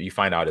 You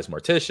find out it's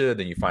Morticia.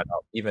 Then you find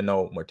out even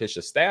though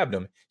Morticia stabbed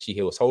him,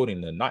 he was holding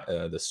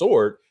the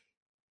sword,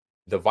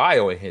 the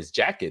vial in his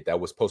jacket that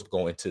was supposed to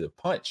go into the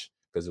punch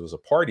because it was a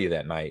party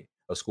that night,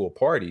 a school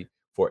party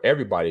for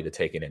everybody to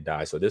take it and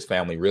die. So this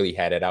family really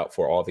had it out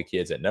for all the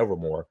kids at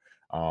Nevermore,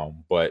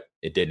 but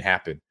it didn't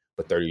happen.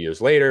 But 30 years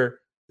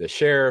later, the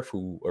sheriff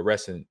who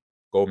arrested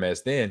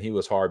Gomez then, he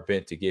was hard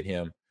bent to get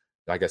him.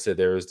 Like I said,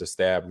 there is the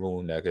stab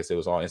wound. I guess it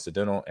was all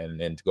incidental. And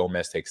then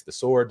Gomez takes the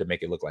sword to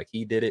make it look like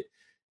he did it,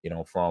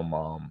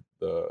 from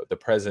the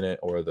president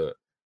or the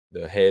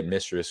head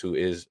mistress who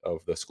is of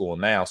the school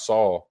now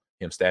saw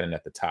him standing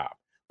at the top.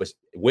 But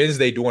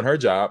Wednesday doing her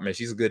job, man,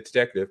 she's a good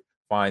detective,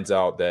 finds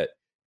out that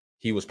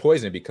he was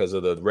poisoned because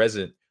of the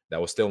resin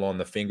that was still on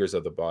the fingers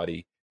of the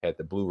body, had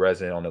the blue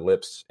resin on the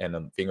lips and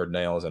the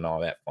fingernails and all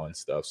that fun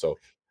stuff. So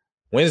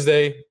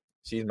Wednesday,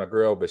 she's my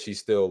girl, but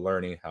she's still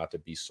learning how to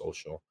be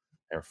social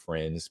and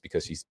friends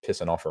because she's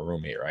pissing off her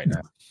roommate right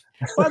now.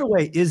 By the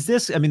way,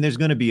 there's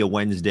going to be a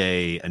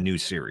Wednesday, a new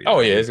series. Oh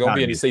yeah, it's going to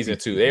be in season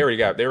 2. They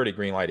already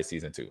green lighted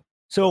season 2.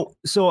 So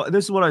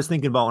this is what I was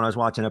thinking about when I was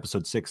watching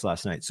episode 6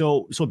 last night.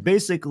 So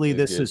basically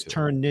this has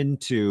turned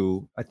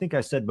into, I think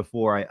I said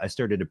before, I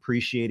started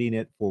appreciating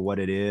it for what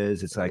it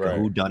is. It's like a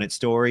whodunit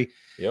story.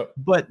 Yep.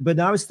 But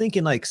I was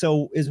thinking, like,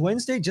 so is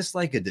Wednesday just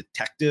like a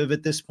detective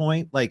at this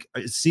point? Like,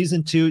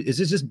 season 2, is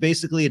this just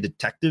basically a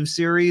detective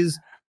series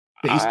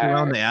based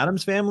around the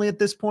Addams family at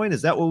this point?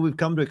 Is that what we've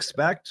come to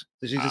expect?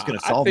 Is she just going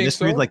to solve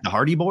mysteries like the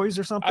Hardy Boys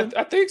or something?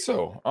 I think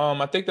so.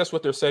 I think that's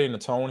what they're setting the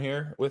tone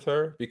here with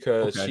her,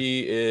 because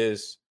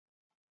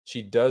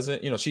she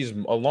doesn't, she's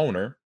a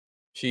loner.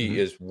 She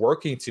is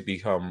working to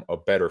become a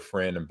better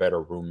friend and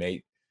better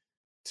roommate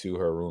to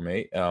her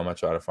roommate. I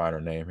try to find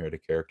her name here, the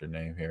character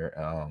name here.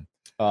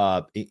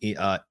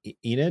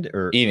 Enid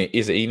or Enid,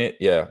 is it Enid?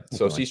 Yeah.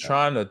 So she's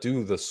trying to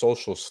do the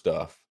social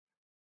stuff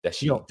that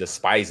she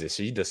despises.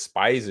 She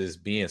despises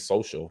being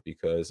social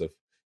because of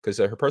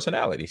her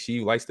personality. She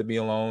likes to be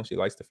alone. She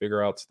likes to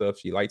figure out stuff.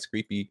 She likes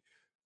creepy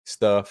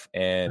stuff,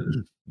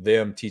 and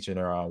them teaching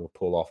her on will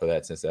pull off of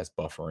that, since that's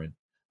buffering.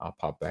 I'll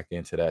pop back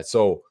into that.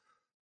 So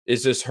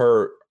it's just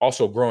her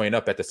also growing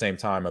up at the same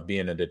time of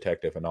being a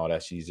detective and all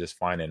that. She's just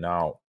finding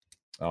out,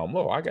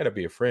 I got to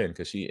be a friend,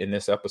 because she, in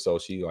this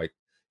episode, she like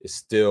is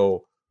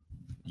still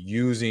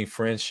using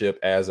friendship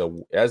as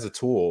a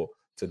tool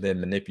to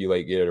then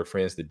manipulate, get her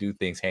friends to do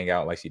things, hang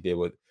out like she did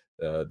with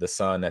the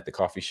son at the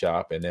coffee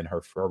shop, and then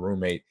her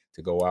roommate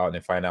to go out and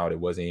then find out it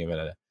wasn't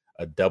even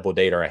a double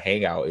date or a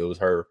hangout. It was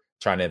her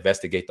trying to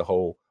investigate the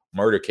whole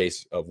murder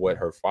case of what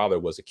her father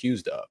was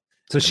accused of.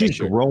 So she's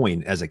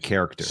growing as a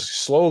character,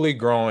 slowly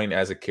growing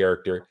as a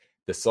character,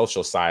 the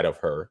social side of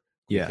her,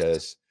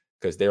 because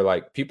they're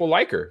like, people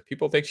like her.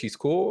 People think she's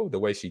cool. The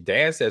way she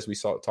danced, as we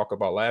talk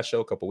about last show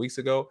a couple weeks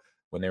ago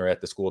when they were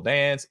at the school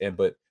dance,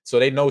 so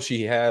they know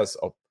she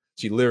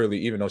literally,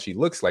 even though she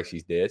looks like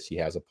she's dead, she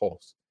has a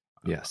pulse.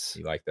 Yes.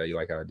 You like that? You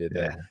like how I did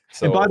that?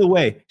 So, and by the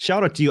way,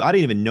 shout out to you. I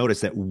didn't even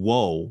notice that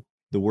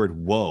the word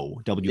whoa,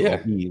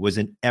 W-O-E, was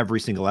in every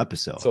single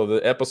episode. So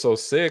the episode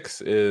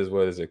 6 is,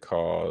 what is it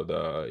called?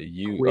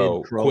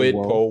 Quid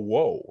pro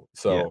whoa.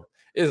 So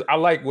I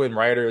like when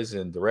writers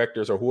and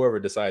directors or whoever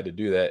decide to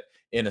do that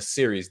in a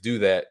series, do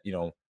that,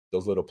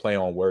 those little play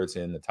on words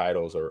in the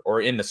titles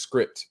or in the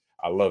script.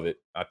 I love it.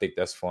 I think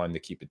that's fun to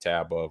keep a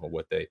tab of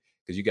what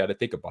because you got to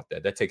think about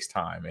that. That takes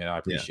time, and I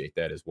appreciate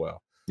that as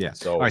well. Yeah.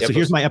 So, all right. So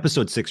here's my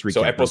episode 6 recap.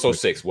 So episode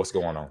 6, what's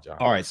going on, John?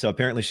 All right. So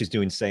apparently she's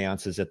doing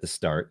seances at the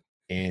start,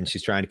 and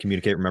she's trying to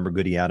communicate. Remember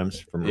Goody Addams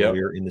from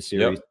earlier in the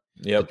series?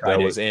 Yep. That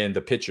was in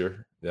the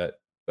picture. That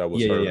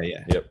was her.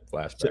 Yeah. Yep.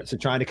 Flashback. So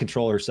trying to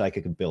control her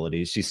psychic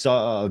abilities. She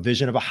saw a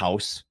vision of a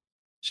house.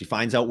 She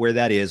finds out where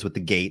that is with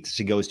the gate.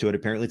 She goes to it.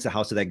 Apparently, it's the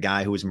house of that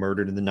guy who was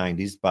murdered in the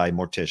 90s by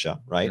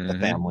Morticia, right? The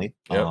family.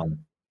 Yep.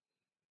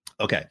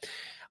 Okay.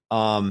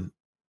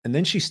 And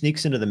then she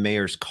sneaks into the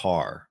mayor's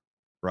car,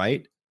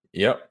 right?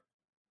 Yep.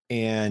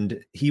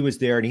 And he was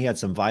there, and he had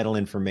some vital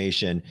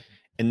information.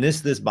 And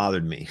this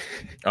bothered me.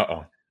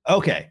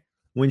 Okay.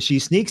 When she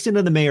sneaks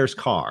into the mayor's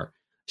car,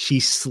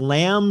 she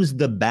slams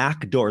the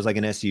back doors like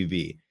an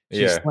SUV.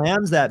 She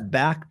slams that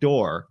back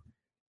door.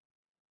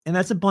 And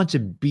that's a bunch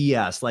of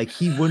BS. Like,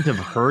 he wouldn't have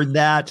heard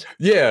that.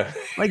 Yeah.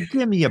 Like,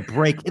 give me a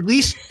break. At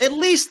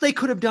least they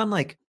could have done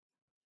like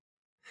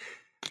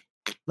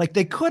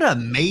they could have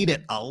made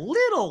it a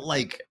little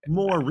like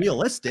more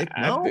realistic.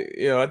 No?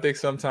 I think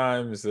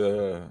sometimes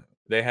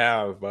they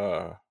have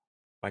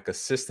like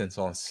assistants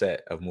on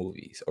set of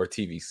movies or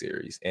TV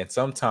series. And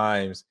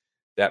sometimes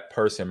that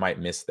person might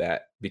miss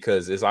that,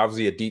 because it's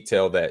obviously a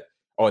detail that,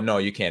 oh no,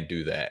 you can't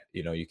do that.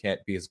 You can't,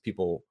 because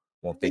people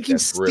won't think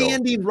that's real. He's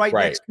standing right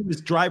next to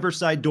his driver's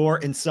side door,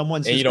 and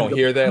someone's and you don't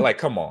hear that. Like,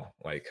 come on.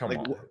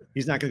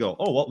 He's not gonna go,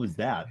 oh, what was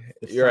that?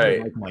 You're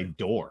right. Like my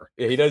door.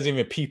 Yeah, he doesn't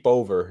even peep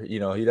over. He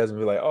doesn't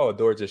be like, oh, a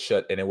door just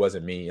shut and it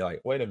wasn't me. You're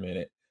like, wait a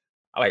minute.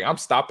 Like, I'm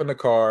stopping the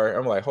car.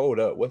 I'm like, hold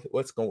up.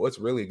 What's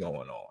really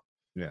going on?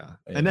 Yeah.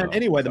 And then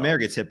anyway, the mayor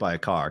gets hit by a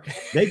car.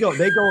 They go.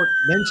 Then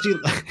she.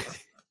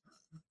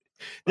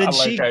 Then I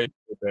like how you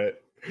did that.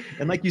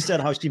 And like you said,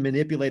 how she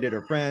manipulated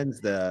her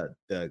friends, the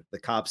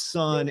cop's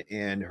son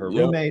and her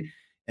roommate,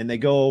 and they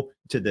go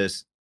to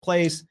this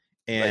place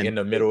and like in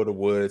the middle of the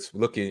woods,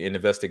 looking and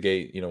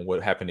investigate,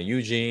 what happened to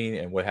Eugene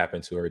and what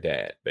happened to her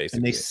dad, basically.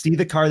 And they see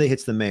the car that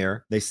hits the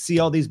mayor. They see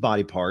all these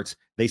body parts.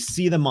 They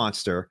see the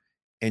monster,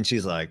 and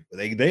she's like,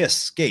 they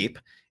escape.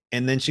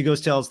 And then she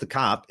goes tells the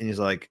cop, and he's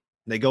like,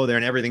 they go there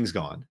and everything's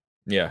gone.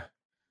 Yeah,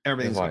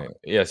 everything's gone.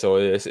 Yeah, so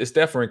it's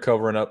definitely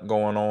covering up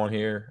going on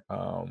here.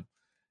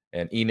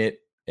 And Enid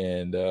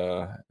and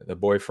the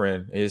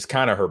boyfriend is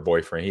kind of her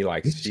boyfriend.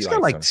 She's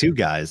got like 2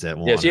 guys that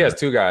want. Yeah, she has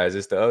 2 guys.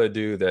 It's the other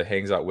dude that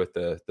hangs out with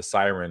the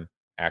siren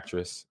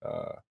actress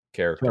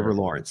character, Trevor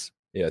Lawrence.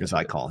 Yeah, as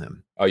I call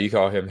him. Oh, you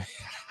call him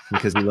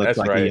because he looks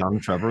like a young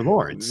Trevor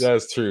Lawrence.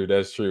 That's true.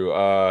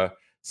 So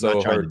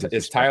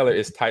it's Tyler.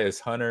 It's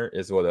Hunter.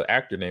 The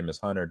actor name is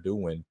Hunter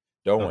Dohan.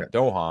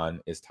 Dohan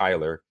is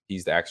Tyler.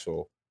 He's the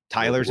actual.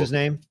 Tyler's his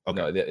name?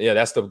 Okay. No,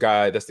 that's the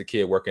guy. That's the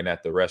kid working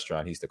at the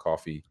restaurant. He's the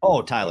coffee.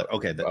 Oh, Tyler.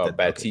 Okay.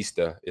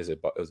 Batista is a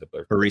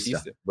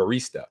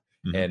barista.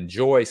 and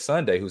Joy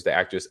Sunday, who's the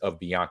actress of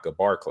Bianca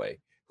Barclay,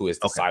 who is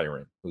the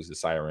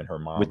siren, her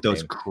mom. With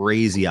those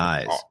crazy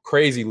eyes.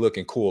 Crazy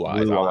looking cool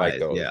eyes. Blue I like eyes,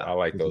 those. yeah. I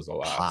like those a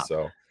lot. Pop.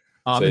 So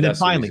and then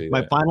finally,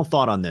 my final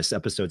thought on this,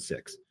 episode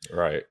 6.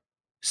 Right.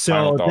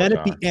 So then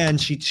at the end,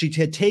 she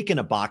had taken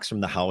a box from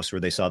the house where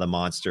they saw the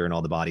monster and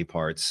all the body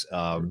parts.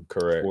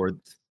 Correct. Or it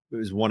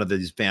was one of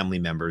these family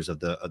members of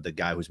the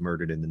guy who's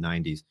murdered in the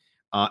 90s.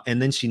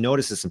 And then she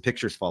notices some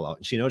pictures fall out,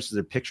 and she notices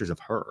the pictures of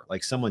her,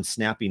 like someone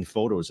snapping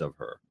photos of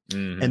her.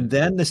 And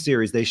then the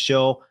series, they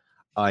show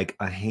like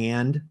a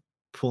hand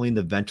pulling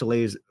the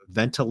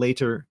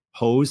ventilator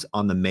hose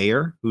on the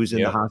mayor who's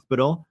in the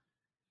hospital.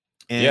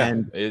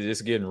 And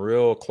it's getting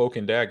real cloak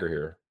and dagger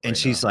here. And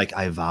she's like,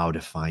 I vow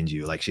to find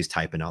you. Like she's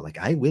typing out, like,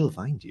 I will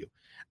find you.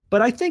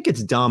 But I think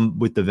it's dumb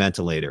with the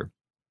ventilator.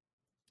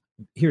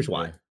 Here's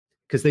why.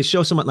 Because they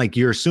show someone like,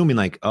 you're assuming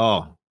like,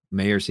 oh,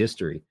 mayor's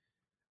history.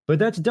 But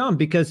that's dumb,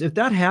 because if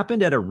that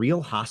happened at a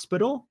real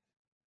hospital,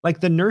 like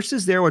the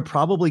nurses there would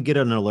probably get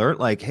an alert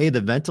like, hey,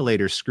 the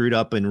ventilator screwed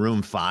up in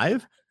room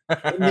 5.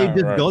 And they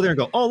just go there and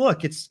go, oh,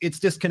 look, it's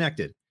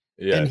disconnected.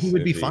 And he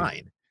would be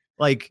fine.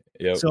 Like,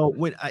 so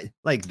when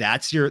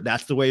that's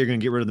the way you're going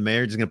to get rid of the mayor.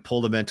 You're just going to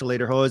pull the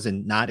ventilator hose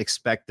and not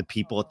expect the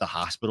people at the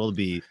hospital to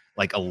be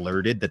like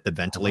alerted that the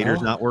ventilator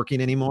is not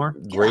working anymore.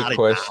 Great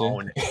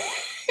question.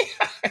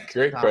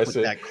 Great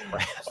question.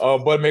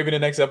 But maybe the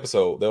next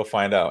episode they'll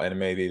find out and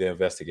maybe they'll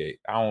investigate.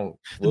 The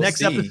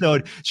next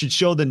episode should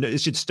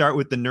start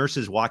with the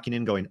nurses walking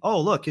in going, oh,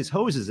 look, his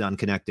hose is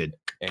unconnected.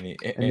 And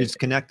it's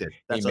connected.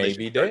 He may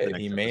be dead.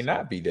 He may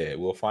not be dead.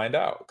 We'll find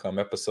out. Come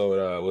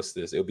episode, what's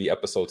this? It'll be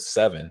episode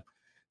 7.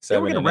 We're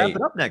going to wrap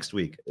it up next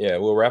week. Yeah,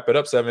 we'll wrap it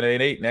up 7,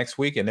 8, 8 next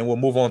week. And then we'll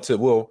move on to,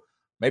 we'll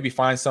maybe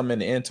find something in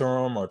the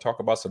interim or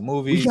talk about some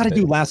movies. We got to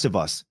do Last of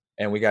Us.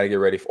 And we got to get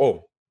ready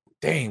for,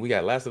 we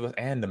got Last of Us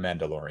and The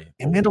Mandalorian.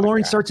 And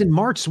Mandalorian starts in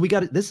March. So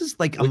this is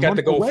like we got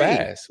to go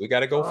fast. We got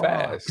to go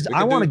fast. Because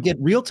I want to get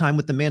real time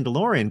with The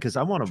Mandalorian because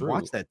I want to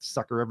watch that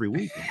sucker every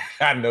week.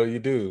 I know you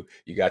do.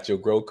 You got your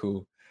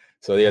Grogu.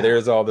 So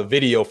there's all the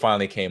video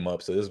finally came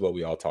up. So this is what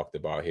we all talked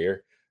about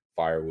here.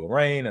 Fire Will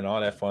Rain and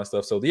all that fun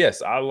stuff. So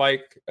yes, I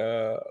like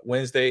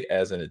Wednesday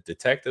as a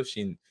detective.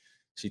 She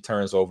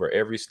turns over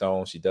every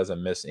stone. She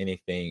doesn't miss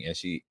anything, and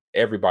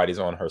everybody's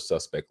on her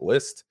suspect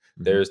list.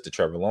 There's the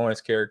Trevor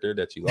Lawrence character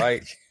that you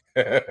like.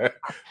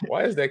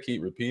 Why does that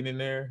keep repeating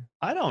there?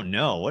 I don't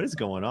know. What is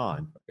going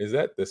on? Is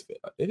that this?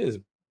 It is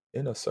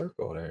in a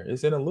circle there.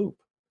 It's in a loop.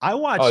 I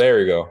watched. Oh, there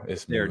we go.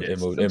 There it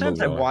is.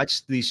 Sometimes I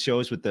watch these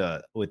shows with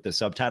the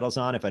subtitles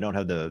on if I don't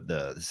have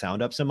the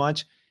sound up so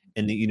much.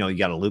 And you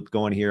got a loop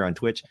going here on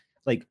Twitch.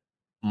 Like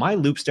my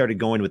loop started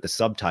going with the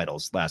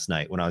subtitles last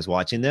night when I was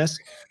watching this.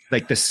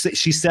 Like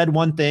she said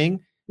one thing,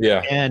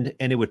 and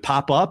it would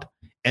pop up,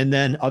 and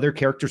then other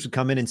characters would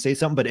come in and say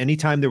something. But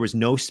anytime there was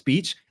no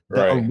speech,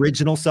 the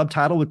original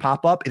subtitle would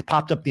pop up. It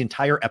popped up the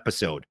entire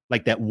episode,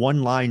 like that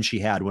one line she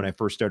had when I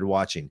first started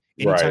watching.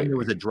 Anytime there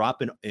was a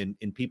drop in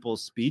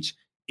people's speech,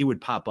 it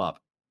would pop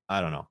up. I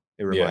don't know.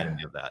 It reminded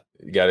me of that.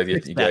 You gotta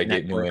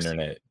get new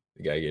internet.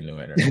 You gotta get new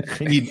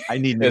internet. I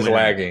need new It's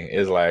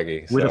internet.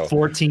 lagging. With a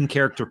 14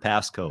 character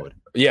passcode.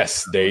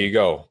 Yes, there you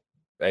go.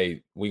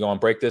 Hey, we're gonna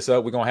break this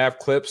up. We're gonna have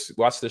clips.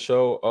 Watch the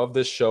show of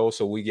this show.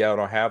 So we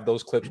gotta have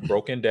those clips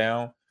broken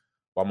down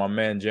by my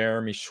man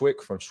Jeremy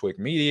Schwick from Schwick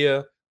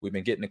Media. We've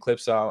been getting the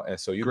clips out, and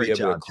so you'll be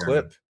able to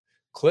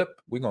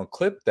clip. We're gonna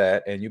clip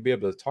that, and you'll be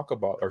able to talk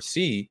about or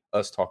see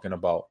us talking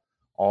about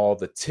all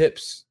the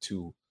tips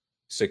to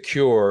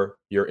secure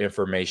your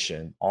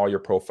information, all your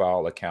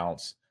profile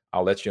accounts.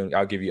 I'll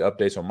give you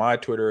updates on my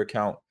Twitter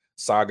account,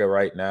 Saga,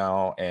 right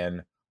now.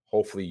 And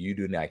hopefully you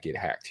do not get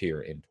hacked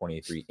here in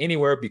 23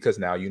 anywhere, because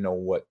now you know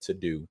what to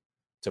do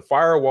to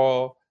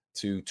firewall,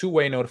 to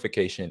two-way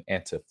notification,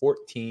 and to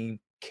 14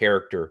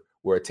 character,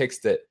 where it takes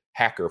the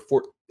hacker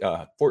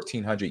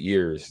 1,400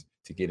 years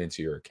to get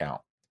into your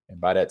account. And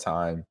by that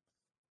time,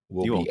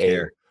 we'll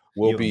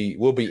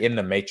be in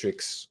the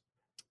matrix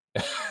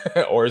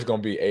or it's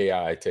going to be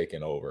AI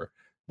taking over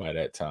by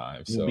that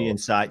time. We'll be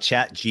inside.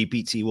 Chat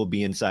GPT will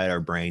be inside our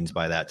brains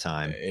by that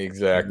time.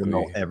 Exactly.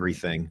 We'll know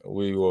everything.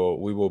 We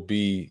will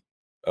be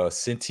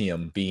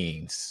sentient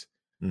beings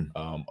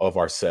of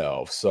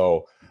ourselves.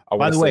 So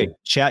by the way,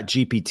 Chat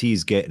GPT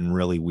is getting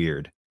really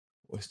weird.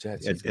 What's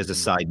Chat GPT? As a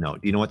side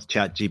note, do you know what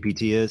Chat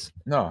GPT is?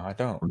 No, I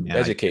don't.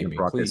 Educate me,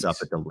 brought please. This up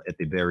at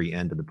the very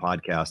end of the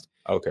podcast.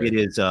 Okay. It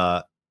is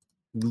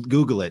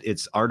Google it.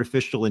 It's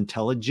artificial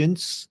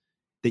intelligence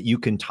that you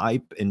can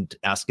type and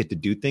ask it to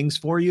do things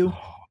for you.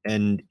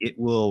 And it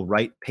will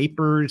write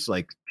papers,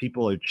 like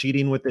people are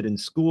cheating with it in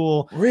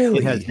school. Really?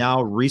 It has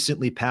now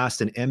recently passed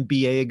an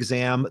MBA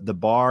exam, the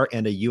bar,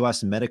 and a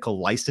U.S.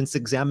 medical license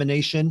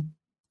examination.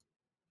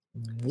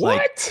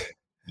 What?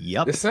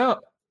 Yep.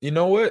 You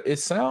know what? It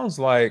sounds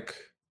like,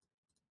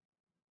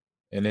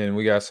 and then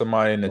we got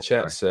somebody in the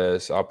chat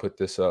says, I'll put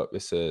this up.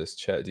 It says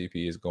Chat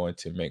GPT is going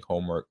to make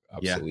homework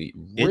obsolete.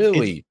 Yeah.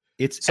 Really?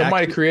 It's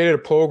somebody created a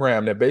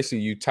program that basically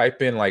you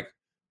type in like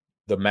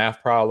the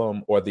math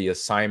problem or the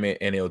assignment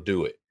and it'll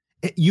do it.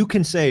 You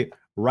can say,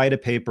 write a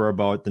paper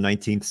about the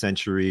 19th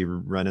century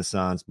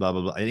Renaissance, blah,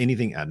 blah, blah,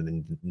 anything. I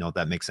don't know if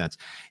that makes sense,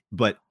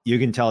 but you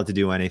can tell it to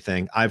do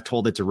anything. I've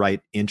told it to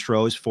write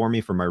intros for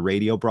me for my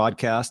radio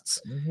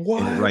broadcasts.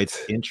 What? And it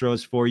writes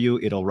intros for you.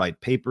 It'll write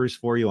papers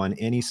for you on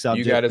any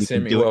subject. You got to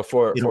send me, well,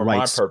 for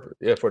my purpose.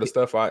 Yeah, for the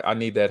stuff I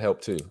need that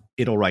help too.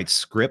 It'll write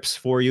scripts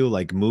for you,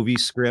 like movie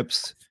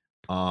scripts.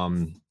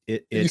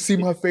 You see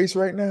my face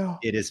right now?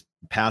 It is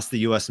passed the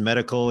U.S.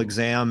 medical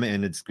exam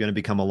and it's going to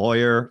become a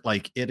lawyer.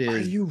 Like it is. Are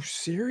you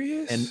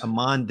serious? And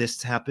Amon, this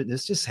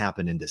just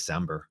happened in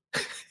December.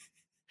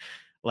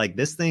 Like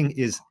this thing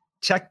is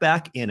check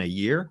back in a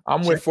year.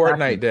 I'm with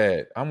Fortnite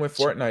Dad. I'm with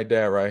Fortnite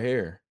Dad right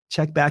here.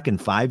 Check back in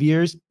 5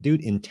 years,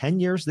 dude. In 10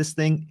 years, this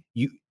thing,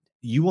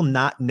 you will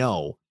not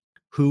know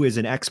who is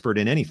an expert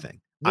in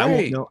anything. Right. I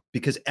won't know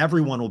because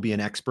everyone will be an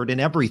expert in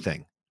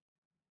everything.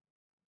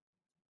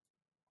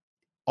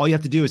 All you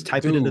have to do is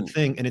type it in the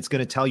thing and it's going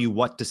to tell you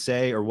what to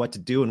say or what to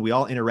do. And we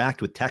all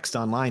interact with text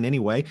online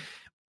anyway.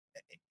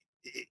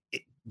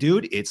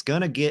 Dude, it's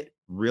going to get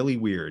really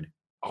weird.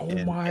 Oh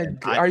my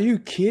God. Are you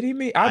kidding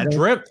me? I've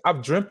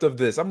dreamt of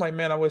this. I'm like,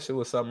 man, I wish it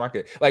was something I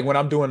could, like when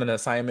I'm doing an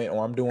assignment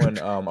or I'm doing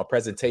a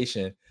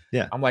presentation.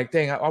 Yeah. I'm like,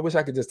 dang, I wish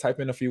I could just type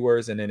in a few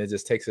words and then it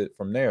just takes it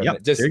from there.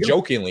 Yep. Just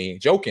jokingly.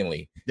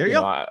 There you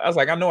go. I was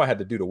like, I know I had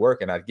to do the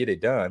work and I'd get it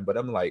done, but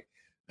I'm like,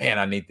 man,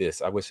 I need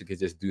this. I wish it could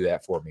just do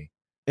that for me.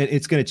 And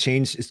it's going to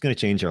change. It's going to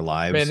change our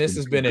lives. Man, this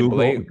has been in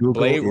Blade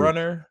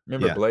Runner.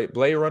 Remember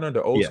Blade Runner,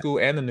 the old school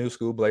and the new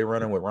school Blade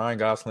Runner with Ryan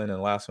Gosling, and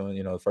the last one,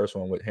 the first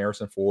one with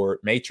Harrison Ford,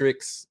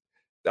 Matrix.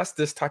 That's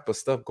this type of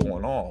stuff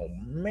going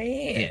on,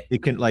 man.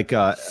 It can like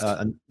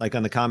on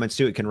the comments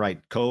too. It can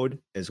write code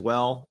as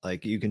well.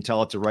 Like you can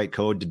tell it to write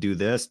code to do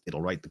this.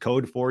 It'll write the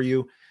code for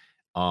you.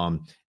 And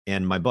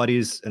my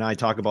buddies and I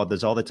talk about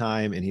this all the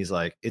time. And he's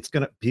like,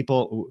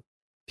 people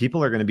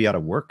are going to be out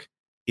of work.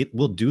 It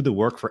will do the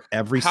work for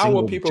every single job.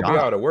 How will people be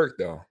out of work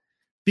though?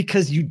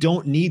 Because you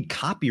don't need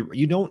copyright.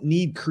 You don't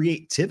need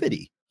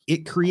creativity.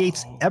 It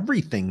creates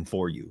everything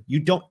for you.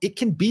 It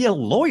can be a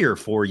lawyer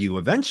for you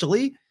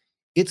eventually.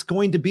 It's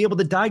going to be able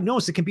to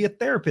diagnose. It can be a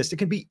therapist. It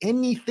can be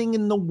anything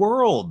in the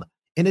world.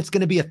 And it's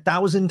going to be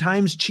 1,000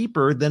 times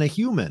cheaper than a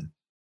human.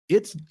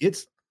 It's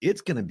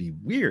going to be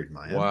weird,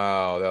 man.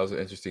 Wow. That was an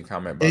interesting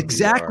comment. About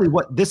exactly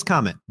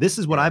this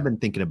is what I've been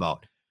thinking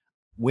about.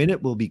 When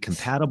it will be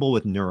compatible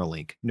with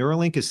Neuralink.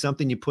 Neuralink is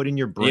something you put in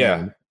your brain.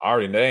 Yeah,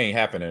 that ain't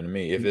happening to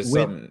me. If it's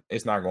something,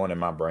 it's not going in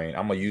my brain.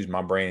 I'm going to use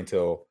my brain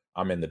until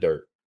I'm in the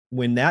dirt.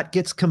 When that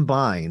gets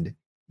combined,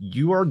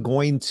 you are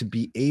going to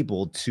be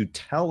able to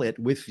tell it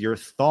with your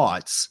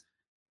thoughts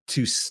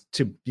to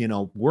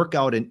work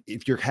out. And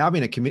if you're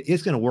having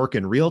it's going to work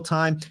in real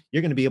time.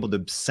 You're going to be able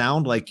to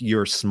sound like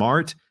you're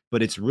smart,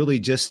 but it's really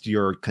just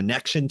your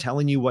connection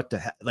telling you what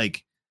to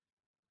like.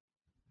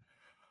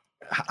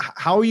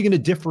 How are you going to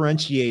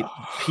differentiate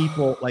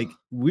people? Like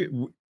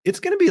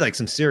it's going to be like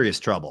some serious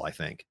trouble, I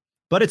think,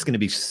 but it's going to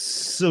be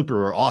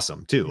super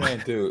awesome too.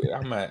 Man, dude,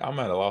 I'm at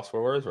a loss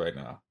for words right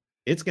now.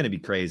 It's going to be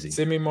crazy.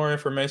 Send me more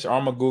information. Or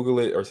I'm going to Google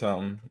it or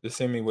something. Just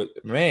send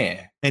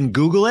me and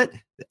Google it.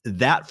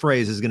 That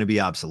phrase is going to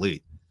be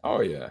obsolete. Oh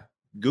yeah.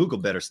 Google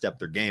better step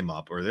their game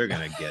up or they're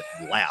going to get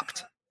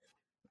lapped.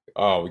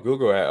 Oh,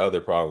 Google had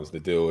other problems to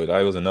deal with. That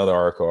was another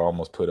article I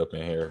almost put up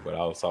in here, but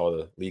I saw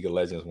the League of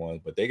Legends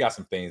one. But they got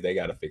some things they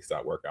got to fix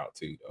that work out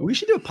too. Though. We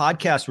should do a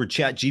podcast where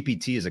Chat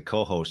GPT is a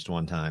co-host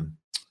one time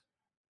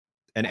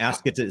and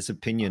ask it its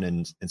opinion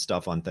and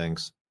stuff on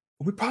things.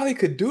 We probably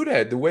could do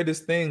that. The way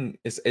this thing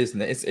is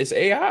it's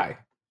AI.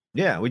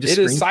 Yeah, we just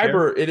it's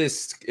Skynet.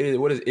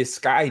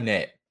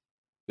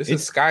 This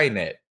is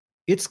Skynet.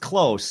 It's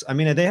close. I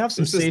mean, they have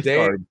some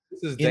safeguards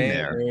in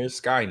there.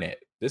 Skynet.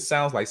 This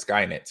sounds like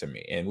Skynet to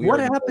me. And what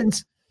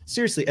happens?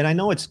 Seriously, and I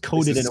know it's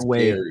coded in a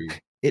way.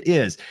 It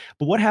is,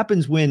 but what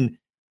happens when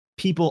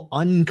people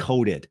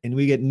uncode it and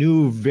we get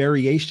new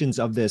variations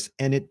of this?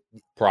 And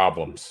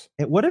problems.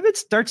 And what if it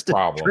starts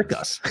to trick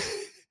us?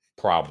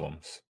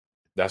 Problems.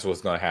 That's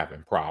what's going to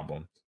happen.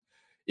 Problems.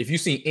 If you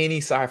see any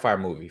sci-fi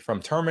movie,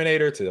 from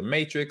Terminator to The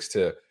Matrix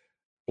to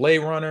Blade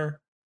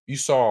Runner, you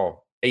saw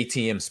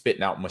ATM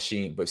spitting out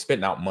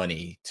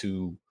money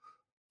to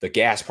the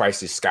gas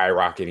prices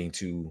skyrocketing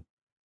to.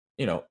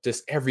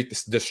 Just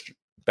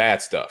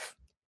bad stuff.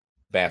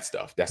 That's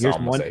all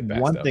I'm gonna say.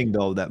 One thing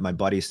though that my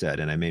buddy said,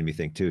 and it made me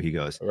think too. He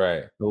goes,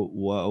 right. So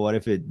what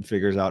if it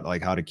figures out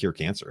like how to cure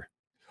cancer?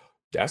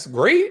 That's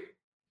great.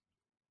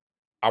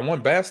 I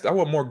want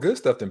more good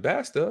stuff than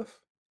bad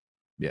stuff.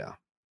 Yeah,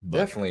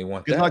 definitely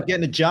want that. Good luck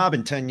getting a job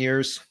in 10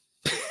 years.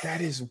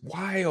 That is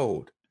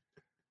wild.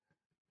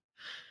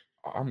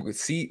 I'm gonna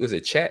see. Was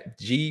it Chat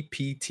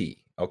GPT?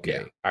 Okay,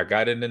 yeah. I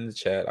got it in the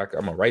chat. I'm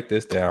gonna write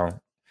this down.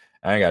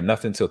 I ain't got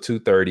nothing till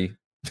 2:30.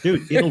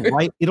 Dude,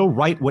 it'll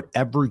write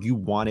whatever you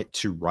want it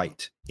to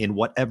write in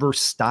whatever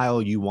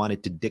style you want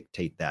it to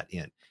dictate that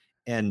in.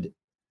 And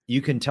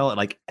you can tell it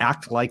like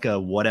act like a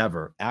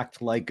whatever,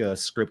 act like a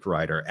script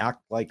writer,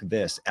 act like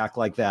this, act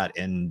like that,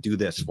 and do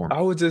this for me.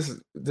 I would just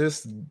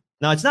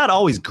Now it's not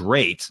always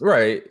great.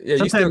 Right. Yeah,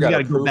 sometimes you still got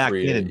to go back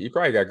proofread in. it. You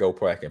probably got to go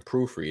back and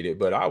proofread it.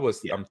 But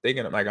I'm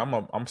thinking like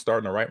I'm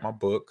starting to write my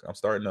book. I'm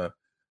starting to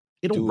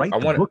write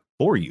the book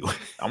for you.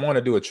 I want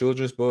to do a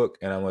children's book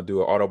and I want to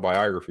do an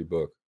autobiography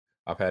book.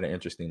 I've had an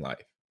interesting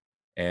life.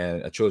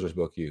 And a children's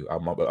book.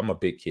 I'm a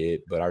big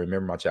kid, but I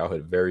remember my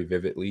childhood very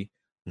vividly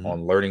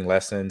on learning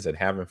lessons and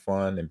having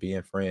fun and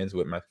being friends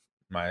with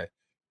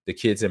the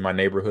kids in my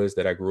neighborhoods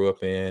that I grew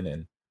up in,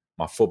 and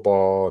my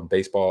football and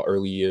baseball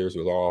early years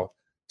was all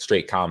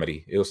straight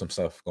comedy. It was some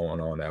stuff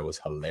going on that was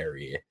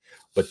hilarious.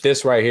 But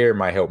this right here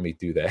might help me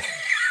do that.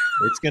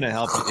 It's gonna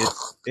help you.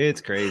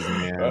 It's crazy,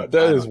 man.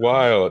 That is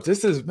wild.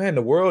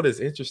 The world is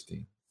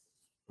interesting.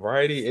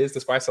 Variety is the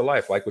spice of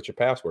life. Like with your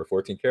password,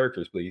 14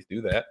 characters, please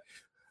do that.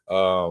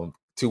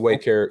 Two-way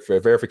character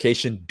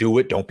verification. Do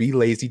it. Don't be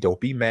lazy. Don't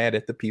be mad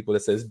at the people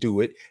that says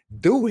do it.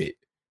 Do it.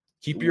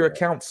 Keep your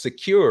account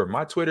secure.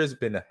 My Twitter's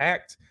been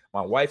hacked.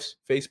 My wife's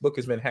Facebook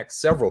has been hacked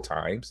several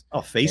times. Oh,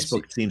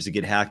 Facebook seems to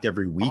get hacked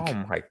every week.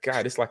 Oh my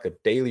God. It's like a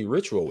daily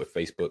ritual with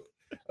Facebook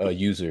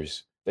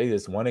users. They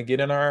just want to get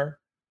in our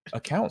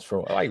accounts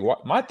from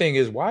my thing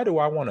is, why do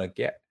I want to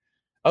get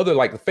other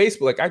like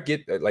Facebook? Like I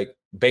get like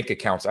bank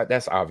accounts.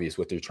 That's obvious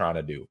what they're trying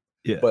to do.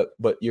 Yeah.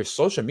 But your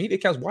social media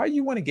accounts, why do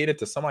you want to get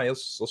into somebody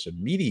else's social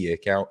media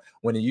account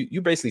when you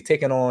basically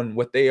taking on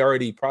what they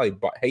already probably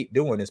hate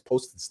doing is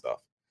posting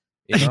stuff,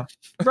 you know?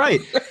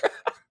 Right.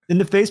 And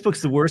the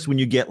Facebook's the worst when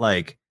you get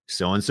like,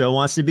 so-and-so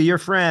wants to be your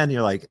friend.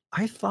 You're like,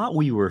 I thought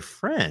we were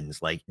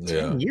friends like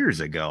 10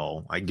 years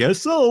ago. I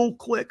guess so.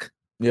 Click.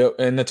 Yep.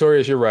 And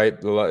Notorious, you're right.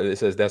 It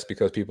says that's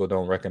because people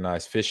don't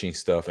recognize phishing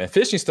stuff. And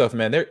phishing stuff,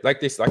 man, they're like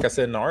this, like I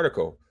said in the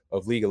article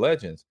of League of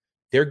Legends,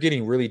 they're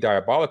getting really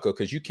diabolical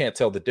because you can't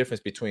tell the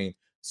difference between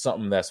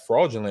something that's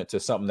fraudulent to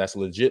something that's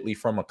legitly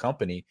from a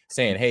company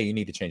saying, hey, you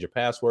need to change your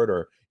password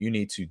or you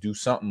need to do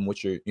something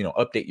with your,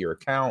 update your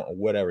account or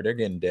whatever. They're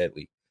getting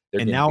deadly.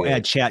 And now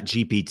add Chat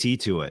GPT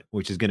to it,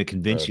 which is going to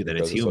convince you that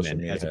it's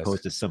human as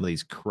opposed to some of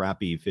these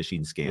crappy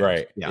phishing scams.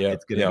 Right. Yeah.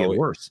 It's going to get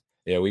worse.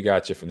 Yeah, we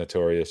got you from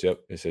Notorious.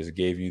 Yep. It says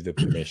gave you the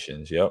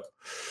permissions. Yep.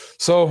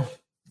 So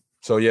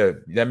yeah,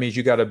 that means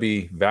you got to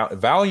be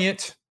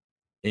valiant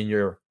in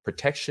your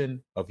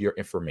protection of your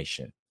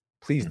information.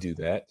 Please do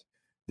that.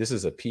 This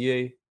is a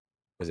PSA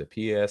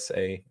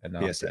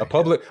announcement,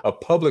 a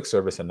public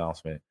service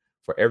announcement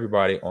for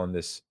everybody on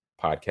this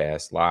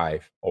podcast,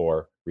 live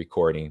or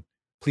recording.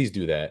 Please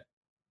do that.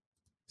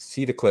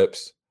 See the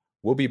clips.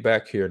 We'll be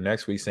back here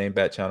next week, same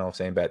bat channel,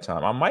 same bat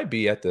time. I might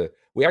be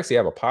we actually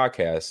have a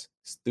podcast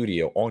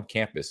studio on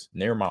campus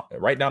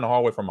right down the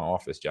hallway from my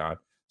office, John.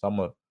 So I'm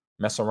gonna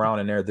mess around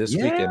in there this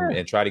week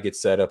and try to get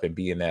set up and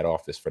be in that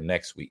office for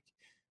next week.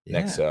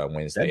 Next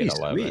Wednesday at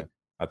 11. Sweet.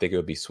 I think it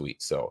would be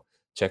sweet. So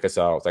check us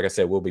out. Like I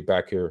said, we'll be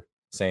back here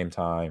same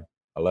time,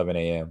 11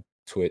 a.m.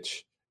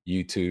 Twitch,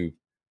 YouTube,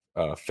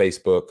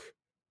 Facebook,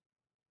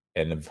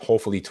 and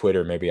hopefully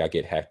Twitter. Maybe I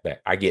get hacked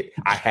back. I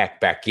hack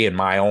back in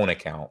my own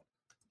account.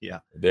 Yeah.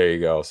 There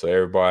you go. So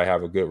everybody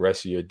have a good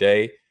rest of your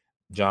day.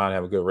 John,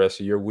 have a good rest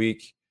of your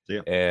week.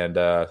 Yeah.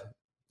 And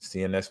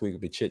see you next week. We'll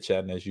be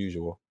chit-chatting as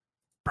usual.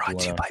 Brought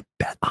to you by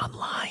Bet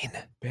Online.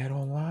 Bet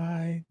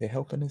Online. They're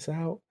helping us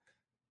out.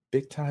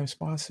 Big time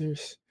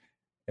sponsors.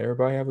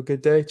 Everybody have a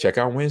good day. Check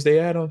out Wednesday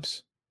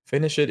Addams.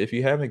 Finish it. If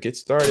you haven't, get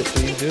started.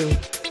 Please do.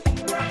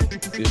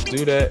 Just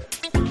do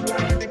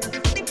that.